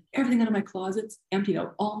 Took everything out of my closets, emptied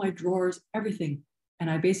out all my drawers, everything. And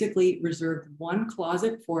I basically reserved one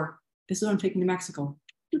closet for, this is what I'm taking to Mexico.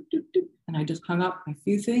 Doop, doop, doop. And I just hung up a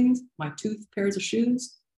few things, my 2 pairs of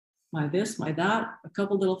shoes, my this, my that, a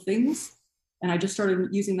couple little things. And I just started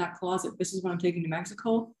using that closet. This is what I'm taking to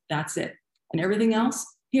Mexico. That's it. And everything else,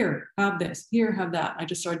 here, have this, here, have that. I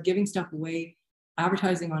just started giving stuff away,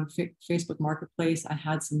 advertising on Facebook Marketplace. I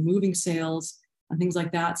had some moving sales and things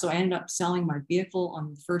like that. So I ended up selling my vehicle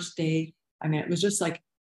on the first day. I mean, it was just like,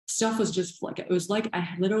 stuff was just like, it was like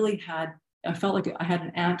I literally had, I felt like I had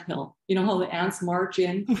an anthill. You know how the ants march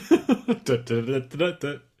in? It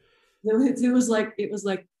was like,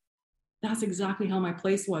 that's exactly how my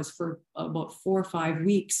place was for about 4 or 5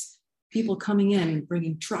 weeks. People coming in and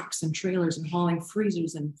bringing trucks and trailers and hauling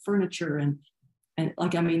freezers and furniture and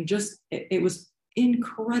like, I mean, just, it was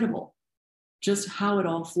incredible just how it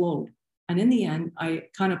all flowed. And in the end, I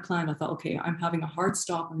kind of planned, I thought, okay, I'm having a hard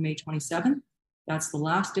stop on May 27th. That's the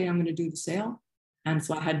last day I'm going to do the sale. And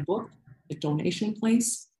so I had booked a donation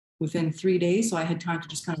place within 3 days. So I had time to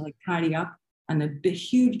just kind of like tidy up. And the big,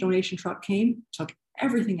 huge donation truck came, took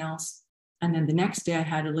everything else. And then the next day I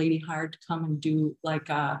had a lady hired to come and do like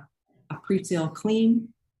a pre-sale clean.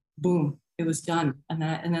 Boom, it was done. And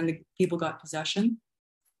then the people got possession.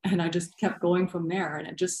 And I just kept going from there. And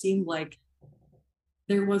it just seemed like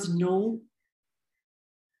there was no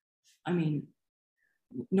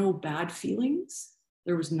bad feelings.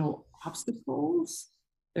 There was no obstacles.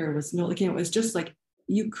 There was no, like, it was just like,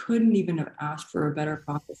 you couldn't even have asked for a better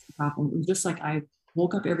process to happen. It was just like, I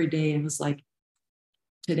woke up every day and was like,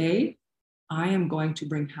 today, I am going to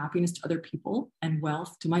bring happiness to other people and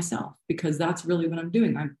wealth to myself, because that's really what I'm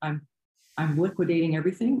doing. I'm liquidating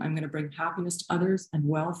everything. I'm going to bring happiness to others and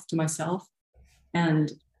wealth to myself.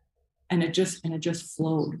 And it just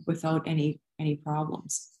flowed without any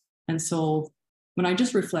problems. And so when I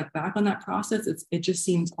just reflect back on that process, it just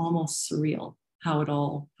seems almost surreal how it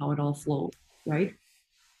all flowed, right?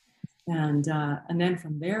 And then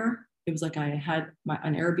from there, it was like I had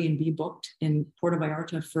an Airbnb booked in Puerto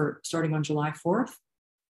Vallarta for starting on July 4th.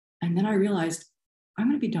 And then I realized I'm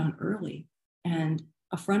going to be done early. And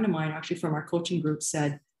a friend of mine, actually from our coaching group,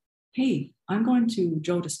 said, hey, I'm going to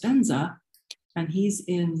Joe Dispenza, and he's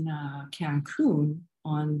in Cancun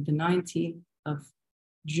on the 19th of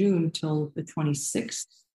June till the 26th.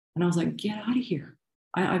 And I was like, get out of here.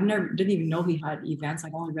 Didn't even know he had events. I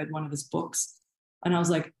only read one of his books. And I was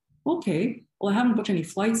like, okay, well, I haven't booked any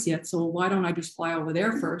flights yet. So why don't I just fly over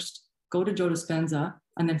there first, go to Joe Dispenza,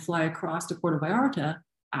 and then fly across to Puerto Vallarta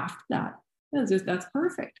after that? That's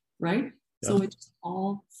perfect, right? Yeah. So it just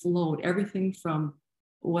all flowed. Everything from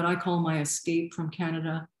what I call my escape from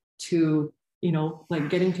Canada to,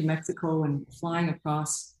 like getting to Mexico and flying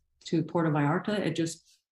across to Puerto Vallarta.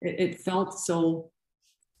 It felt so,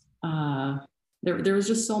 there was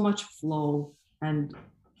just so much flow, and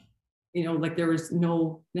like there was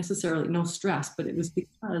necessarily no stress, but it was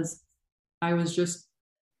because I was just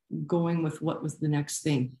going with what was the next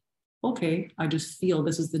thing. Okay, I just feel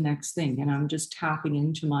this is the next thing, and I'm just tapping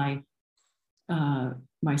into my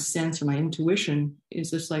sense, or my intuition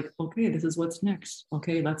is just like, okay, this is what's next.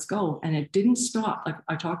 Okay, let's go. And it didn't stop. Like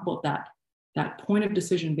I talk about that point of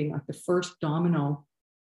decision being like the first domino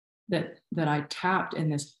that I tapped in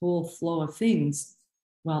this whole flow of things.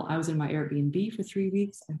 Well, I was in my Airbnb for 3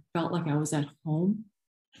 weeks and felt like I was at home.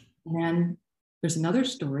 And then there's another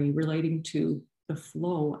story relating to the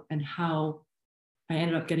flow and how I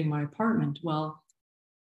ended up getting my apartment. Well,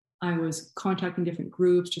 I was contacting different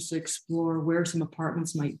groups just to explore where some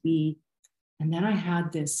apartments might be. And then I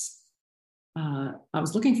had this, I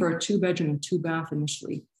was looking for a 2-bedroom and 2-bath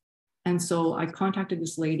initially. And so I contacted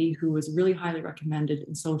this lady who was really highly recommended.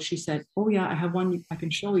 And so she said, oh yeah, I have one I can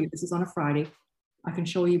show you. This is on a Friday. I can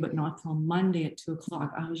show you, but not till Monday at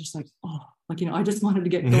 2:00. I was just like, oh, like, I just wanted to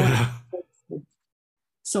get going. Yeah.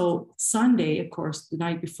 So Sunday, of course, the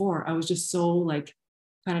night before, I was just so like,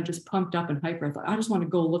 kind of just pumped up and hyper. I thought, I just want to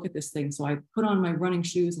go look at this thing. So I put on my running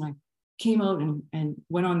shoes and I came out and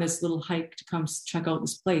went on this little hike to come check out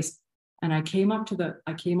this place. And I came up to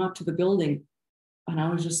the building, and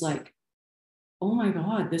I was just like, oh my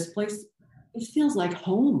God, this place, it feels like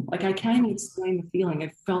home. Like I can't even explain the feeling.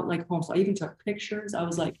 It felt like home. So I even took pictures. I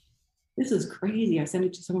was like, this is crazy. I sent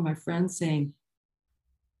it to some of my friends saying,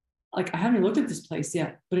 like, I haven't looked at this place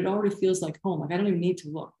yet, but it already feels like home. Like I don't even need to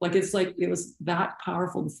look. Like it's like, it was that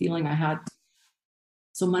powerful, the feeling I had.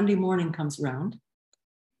 So Monday morning comes around,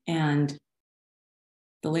 and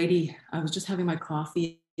the lady, I was just having my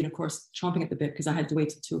coffee and of course chomping at the bit because I had to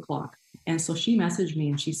wait till 2:00. And so she messaged me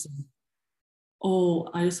and she said, oh,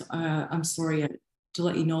 I'm sorry to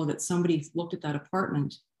let you know that somebody looked at that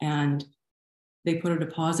apartment and they put a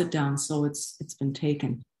deposit down. So it's been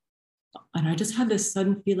taken. And I just had this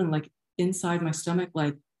sudden feeling like inside my stomach,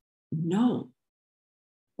 like, no,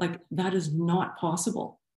 like that is not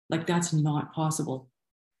possible. Like that's not possible.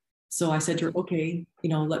 So I said to her, okay,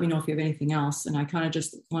 let me know if you have anything else. And I kind of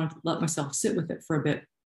just wanted to let myself sit with it for a bit.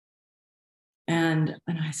 And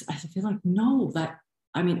I feel like, no,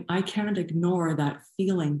 I mean, I can't ignore that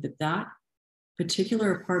feeling that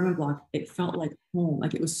particular apartment block, it felt like home,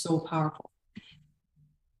 like it was so powerful.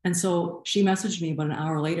 And so she messaged me about an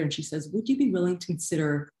hour later and she says, would you be willing to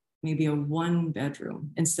consider maybe a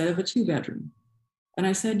 1-bedroom instead of a 2-bedroom? And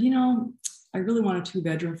I said, I really want a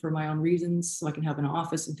 2-bedroom for my own reasons, so I can have an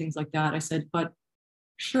office and things like that. I said, but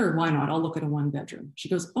sure, why not? I'll look at a 1-bedroom. She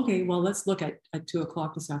goes, okay, well, let's look at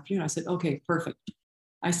 2:00 this afternoon. I said, okay, perfect.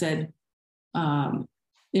 I said, as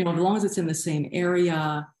long as it's in the same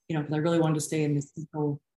area, because I really wanted to stay in this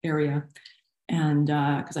area. And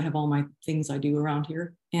because I have all my things I do around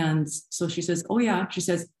here. And so she says, oh yeah, she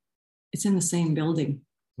says, it's in the same building.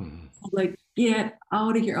 Mm-hmm. I was like, get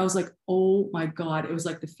out of here. I was like, oh my God. It was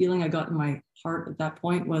like the feeling I got in my heart at that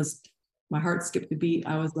point was my heart skipped a beat.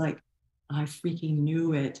 I was like, I freaking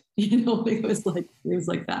knew it. It was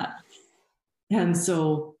like that. And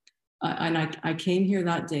so, I came here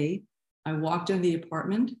that day. I walked in the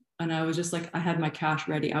apartment and I was just like, I had my cash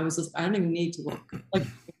ready. I didn't even need to look. Like,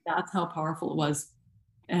 that's how powerful it was.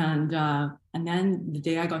 And then the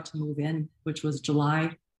day I got to move in, which was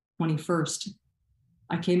July 21st,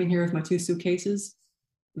 I came in here with my 2 suitcases,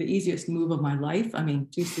 the easiest move of my life. I mean,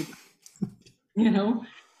 2 suitcases, and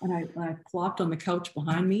I plopped on the couch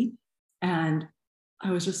behind me and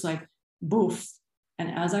I was just like, boof.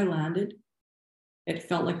 And as I landed, it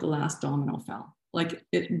felt like the last domino fell. Like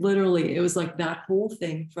it was like that whole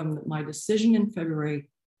thing from my decision in February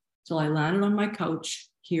till I landed on my couch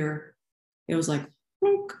here. It was like,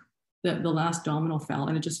 the last domino fell.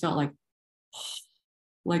 And it just felt like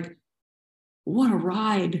what a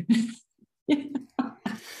ride.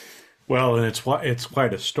 Well, and it's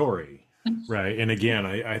quite a story, right? And again,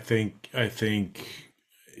 I think,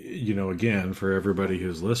 again, for everybody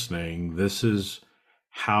who's listening, this is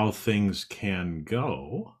how things can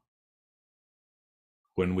go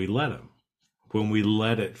when we let them, when we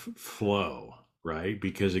let it flow, right?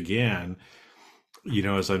 Because again,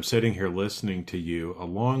 as I'm sitting here listening to you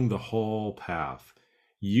along the whole path,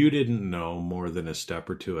 you didn't know more than a step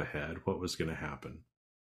or two ahead what was going to happen,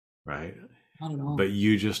 right? I don't know. But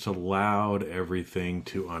you just allowed everything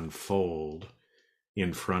to unfold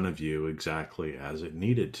in front of you exactly as it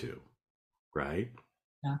needed to, right?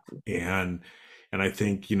 Exactly. And I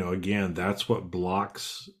think, again, that's what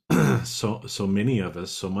blocks so many of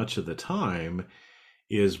us so much of the time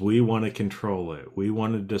is we want to control it. We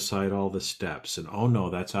want to decide all the steps. And, oh, no,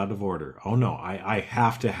 that's out of order. Oh, no, I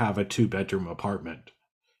have to have a 2-bedroom apartment,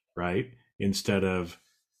 right? Instead of,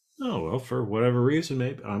 oh, well, for whatever reason,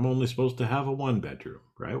 maybe I'm only supposed to have a 1-bedroom,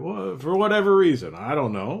 right? Well, for whatever reason, I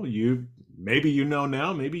don't know. Maybe you know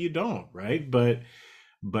now, maybe you don't, right? But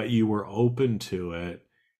you were open to it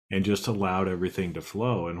and just allowed everything to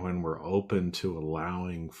flow. And when we're open to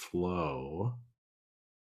allowing flow,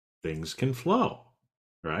 things can flow.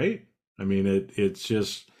 Right? I mean, it's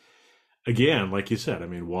just, again, like you said, I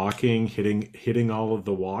mean, walking, hitting all of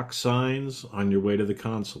the walk signs on your way to the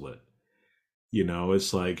consulate.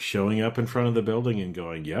 It's like showing up in front of the building and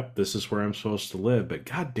going, yep, this is where I'm supposed to live. But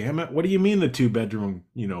God damn it, what do you mean the 2-bedroom,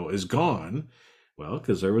 is gone? Well,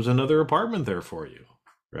 because there was another apartment there for you,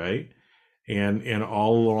 right? And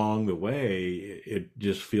all along the way, it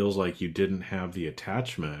just feels like you didn't have the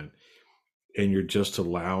attachment. And you're just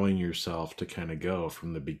allowing yourself to kind of go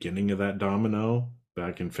from the beginning of that domino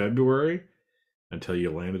back in February until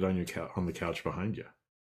you landed on on the couch behind you.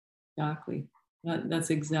 Exactly. That's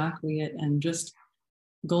exactly it. And just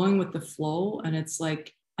going with the flow. And it's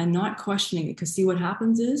like, and not questioning it. Because see, what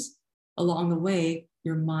happens is along the way,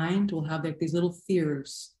 your mind will have like these little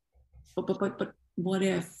fears. But what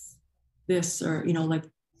if this, or,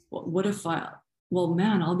 what if well,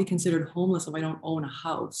 man, I'll be considered homeless if I don't own a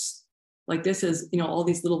house. Like this is, all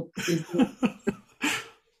these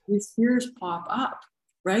these fears pop up,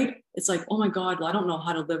 right? It's like, oh my God, well, I don't know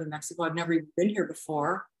how to live in Mexico. I've never even been here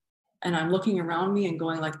before. And I'm looking around me and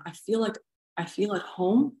going like, I feel at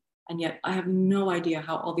home. And yet I have no idea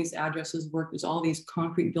how all these addresses work. There's all these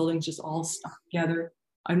concrete buildings just all stuck together.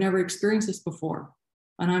 I've never experienced this before.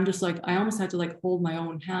 And I'm just like, I almost had to like hold my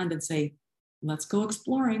own hand and say, let's go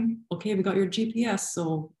exploring. Okay, we got your GPS,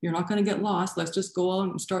 so you're not going to get lost. Let's just go out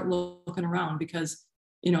and start looking around because,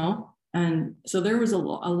 and so there was a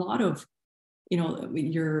lot of,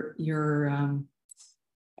 your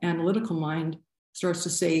analytical mind starts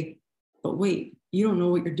to say, but wait, you don't know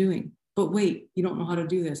what you're doing. But wait, you don't know how to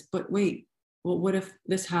do this. But wait, well, what if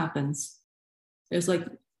this happens? It's like,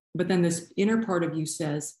 but then this inner part of you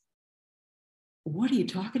says, what are you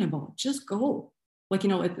talking about? Just go. Like,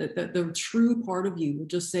 the true part of you would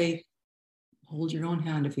just say, hold your own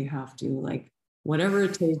hand if you have to. Like, whatever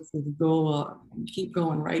it takes to go, keep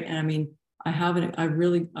going, right? And I mean, I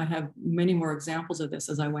have many more examples of this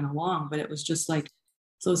as I went along, but it was just like,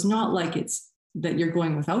 so it's not like it's that you're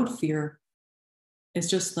going without fear. It's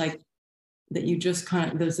just like that you just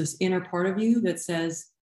kind of, there's this inner part of you that says,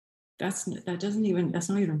 that's not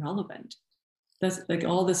even relevant. That's like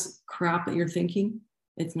all this crap that you're thinking,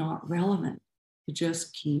 it's not relevant. You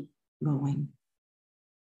just keep going.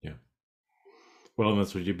 Yeah. Well, and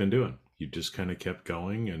that's what you've been doing. You just kind of kept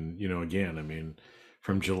going. And, again, I mean,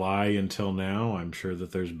 from July until now, I'm sure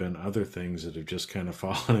that there's been other things that have just kind of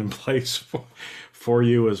fallen in place for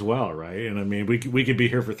you as well, right? And I mean, we could be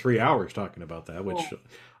here for 3 hours talking about that, which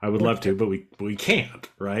I would love to, but we can't,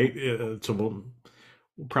 right? So we'll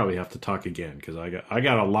probably have to talk again, because I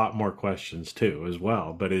got a lot more questions too as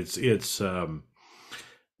well. But it's that's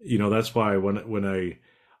why when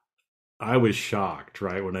I was shocked,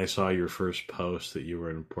 right, when I saw your first post that you were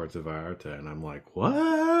in Puerto Vallarta, and I'm like,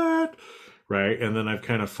 what? Right. And then I've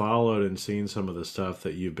kind of followed and seen some of the stuff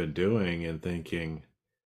that you've been doing and thinking,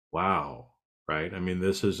 wow, right? I mean,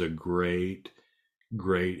 this is a great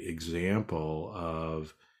example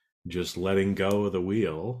of just letting go of the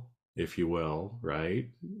wheel, if you will, right?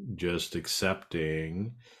 Just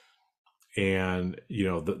accepting, and,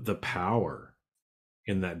 the power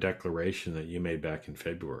in that declaration that you made back in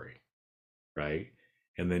February, right?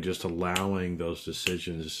 And then just allowing those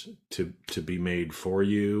decisions to be made for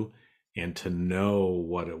you, and to know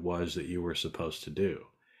what it was that you were supposed to do,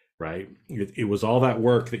 right? It was all that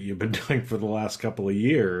work that you've been doing for the last couple of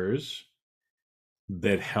years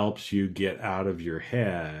that helps you get out of your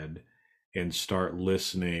head and start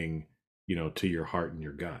listening, to your heart and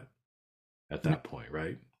your gut at that point,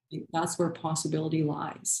 right? That's where possibility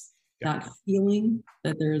lies. Yeah. That feeling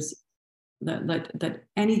that there's that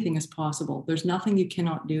anything is possible. There's nothing you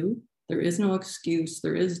cannot do. There is no excuse.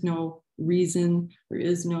 There is no reason. There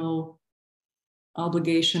is no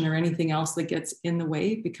obligation or anything else that gets in the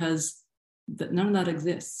way, because none of that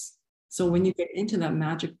exists. So when you get into that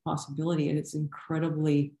magic possibility, it's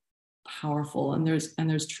incredibly powerful, and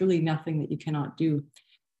there's truly nothing that you cannot do.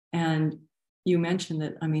 And you mentioned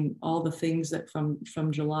that, I mean, all the things that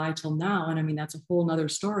from July till now, and I mean, that's a whole nother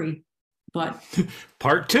story, but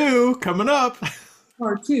part 2 coming up.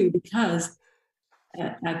 Part 2, because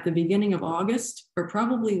at the beginning of August, or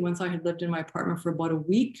probably once I had lived in my apartment for about a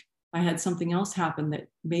week, I had something else happen that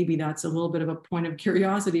maybe that's a little bit of a point of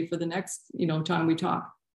curiosity for the next, time we talk.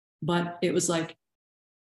 But it was like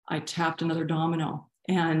I tapped another domino,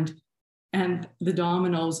 and the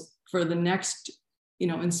dominoes for the next,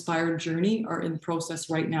 inspired journey are in process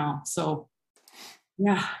right now. So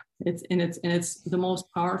yeah, it's the most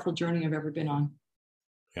powerful journey I've ever been on.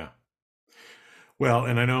 Yeah. Well,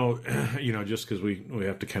 and I know, just because we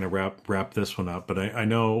have to kind of wrap this one up, but I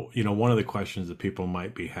know, one of the questions that people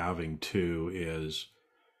might be having too is,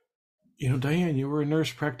 Diane, you were a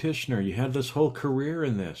nurse practitioner. You had this whole career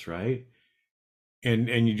in this, right?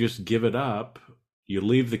 And you just give it up. You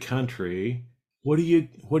leave the country. What are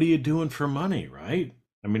you doing for money, right?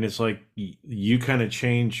 I mean, it's like you kind of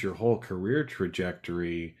changed your whole career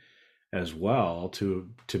trajectory as well to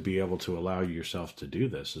be able to allow yourself to do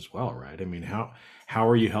this as well, right? I mean, how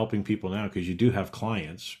are you helping people now? Because you do have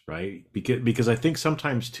clients, right? Because I think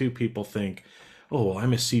sometimes too, people think, oh, well,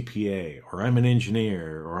 I'm a CPA, or I'm an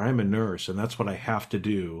engineer, or I'm a nurse, and that's what I have to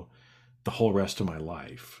do the whole rest of my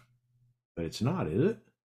life. But it's not, is it?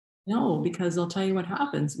 No, because I'll tell you what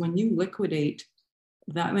happens when you liquidate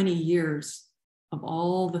that many years of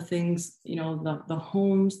all the things, the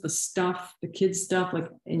homes, the stuff, the kids' stuff, like,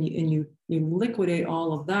 and you liquidate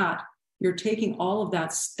all of that. You're taking all of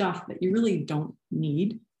that stuff that you really don't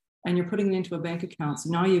need, and you're putting it into a bank account. So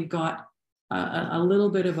now you've got a little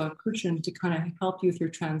bit of a cushion to kind of help you with your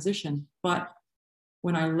transition. But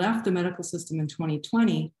when I left the medical system in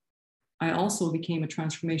 2020, I also became a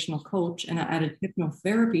transformational coach, and I added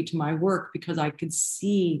hypnotherapy to my work because I could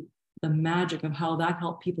see the magic of how that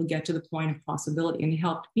helped people get to the point of possibility, and it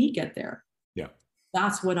helped me get there. Yeah.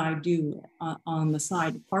 That's what I do on the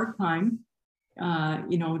side, part-time,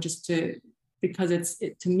 because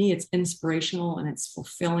to me, it's inspirational and it's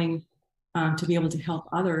fulfilling to be able to help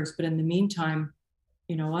others. But in the meantime,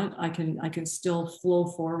 you know what, I can still flow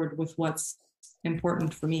forward with what's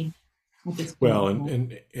important for me. Well,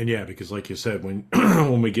 and yeah, because like you said, when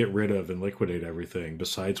when we get rid of and liquidate everything,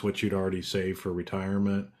 besides what you'd already saved for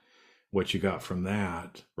retirement, what you got from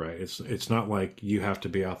that, right? It's not like you have to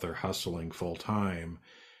be out there hustling full time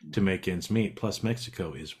to make ends meet. Plus,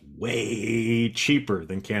 Mexico is way cheaper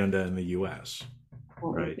than Canada and the U.S.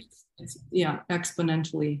 Well, right? It's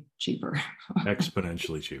exponentially cheaper.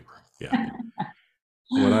 Exponentially cheaper. Yeah.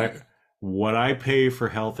 what I pay for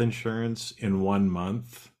health insurance in 1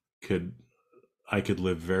 month I could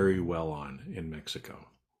live very well on in Mexico.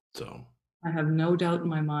 So I have no doubt in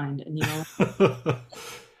my mind. And,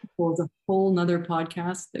 there's a whole nother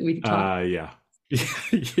podcast that we could talk. Yeah.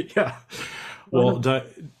 Yeah. Well,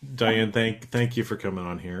 Diane, thank you for coming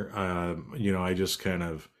on here. I just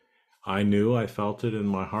I knew, I felt it in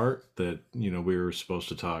my heart that, we were supposed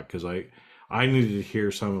to talk, because I needed to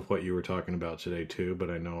hear some of what you were talking about today too, but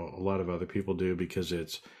I know a lot of other people do, because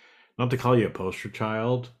it's not to call you a poster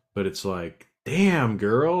child, but it's like, damn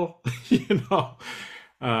girl,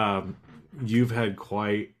 you've had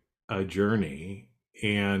quite a journey.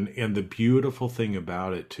 And the beautiful thing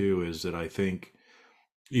about it too is that I think,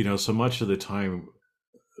 so much of the time,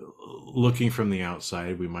 looking from the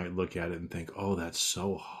outside, we might look at it and think, oh, that's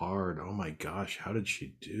so hard. Oh my gosh, how did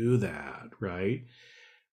she do that? Right?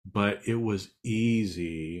 But it was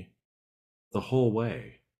easy the whole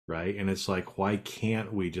way, right? And it's like, why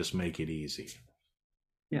can't we just make it easy?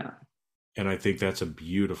 Yeah. And I think that's a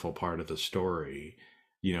beautiful part of the story,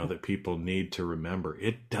 that people need to remember.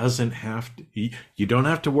 It doesn't have to, you don't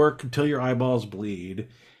have to work until your eyeballs bleed,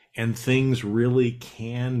 and things really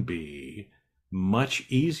can be much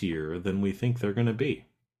easier than we think they're going to be.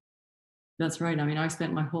 That's right. I mean, I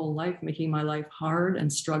spent my whole life making my life hard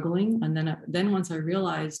and struggling. And then once I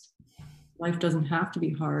realized life doesn't have to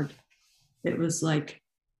be hard, it was like,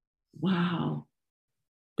 wow,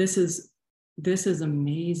 this is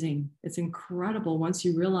amazing. It's incredible. Once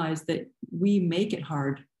you realize that we make it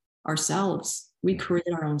hard ourselves, we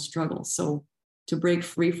create our own struggles. So to break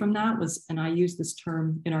free from that and I use this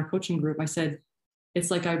term in our coaching group, I said, it's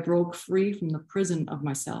like I broke free from the prison of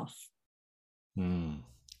myself. The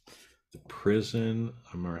prison,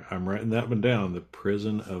 I'm writing that one down, the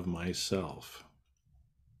prison of myself.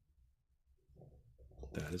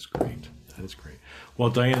 That is great. That is great. Well,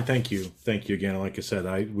 Diane, thank you. Thank you again. Like I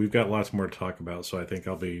said, we've got lots more to talk about, so I think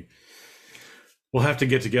we'll have to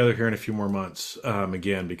get together here in a few more months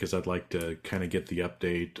again, because I'd like to kind of get the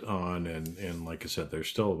update on, and like I said, there's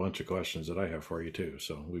still a bunch of questions that I have for you too.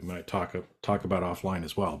 So we might talk about offline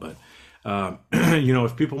as well. But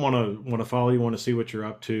if people want to follow you, want to see what you're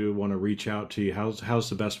up to, want to reach out to you, how's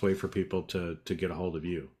the best way for people to get a hold of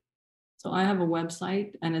you? So I have a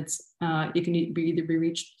website, and it's you can either be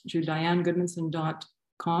reached through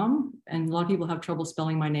dianegoodmanson.com, and a lot of people have trouble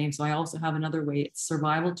spelling my name. So I also have another way. It's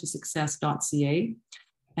survivaltosuccess.ca.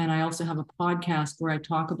 And I also have a podcast where I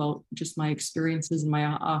talk about just my experiences and my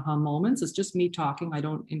aha moments. It's just me talking. I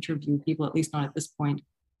don't interview people, at least not at this point.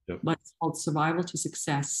 Yep. But it's called Survival to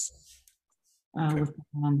Success. Okay.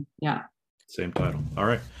 Yeah. Same title. All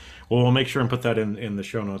right. Well, we'll make sure and put that in the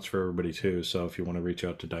show notes for everybody too. So if you want to reach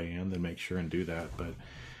out to Diane, then make sure and do that. But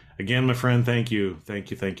again, my friend, thank you.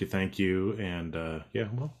 And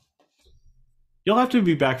well, you'll have to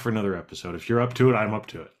be back for another episode. If you're up to it, I'm up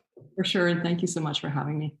to it. For sure. And thank you so much for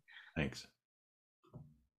having me. Thanks.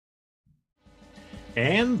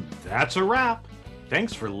 And that's a wrap.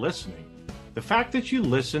 Thanks for listening. The fact that you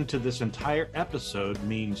listened to this entire episode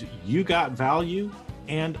means you got value,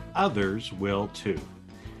 and others will too.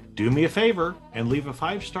 Do me a favor and leave a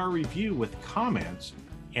 5-star review with comments,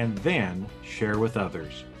 and then share with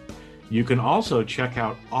others. You can also check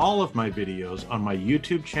out all of my videos on my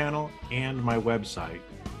YouTube channel and my website,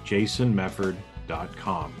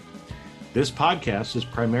 jasonmefford.com. This podcast is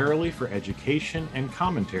primarily for education and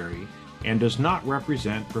commentary and does not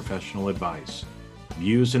represent professional advice.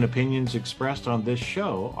 Views and opinions expressed on this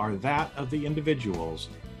show are that of the individuals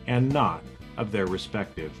and not of their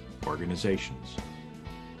respective organizations.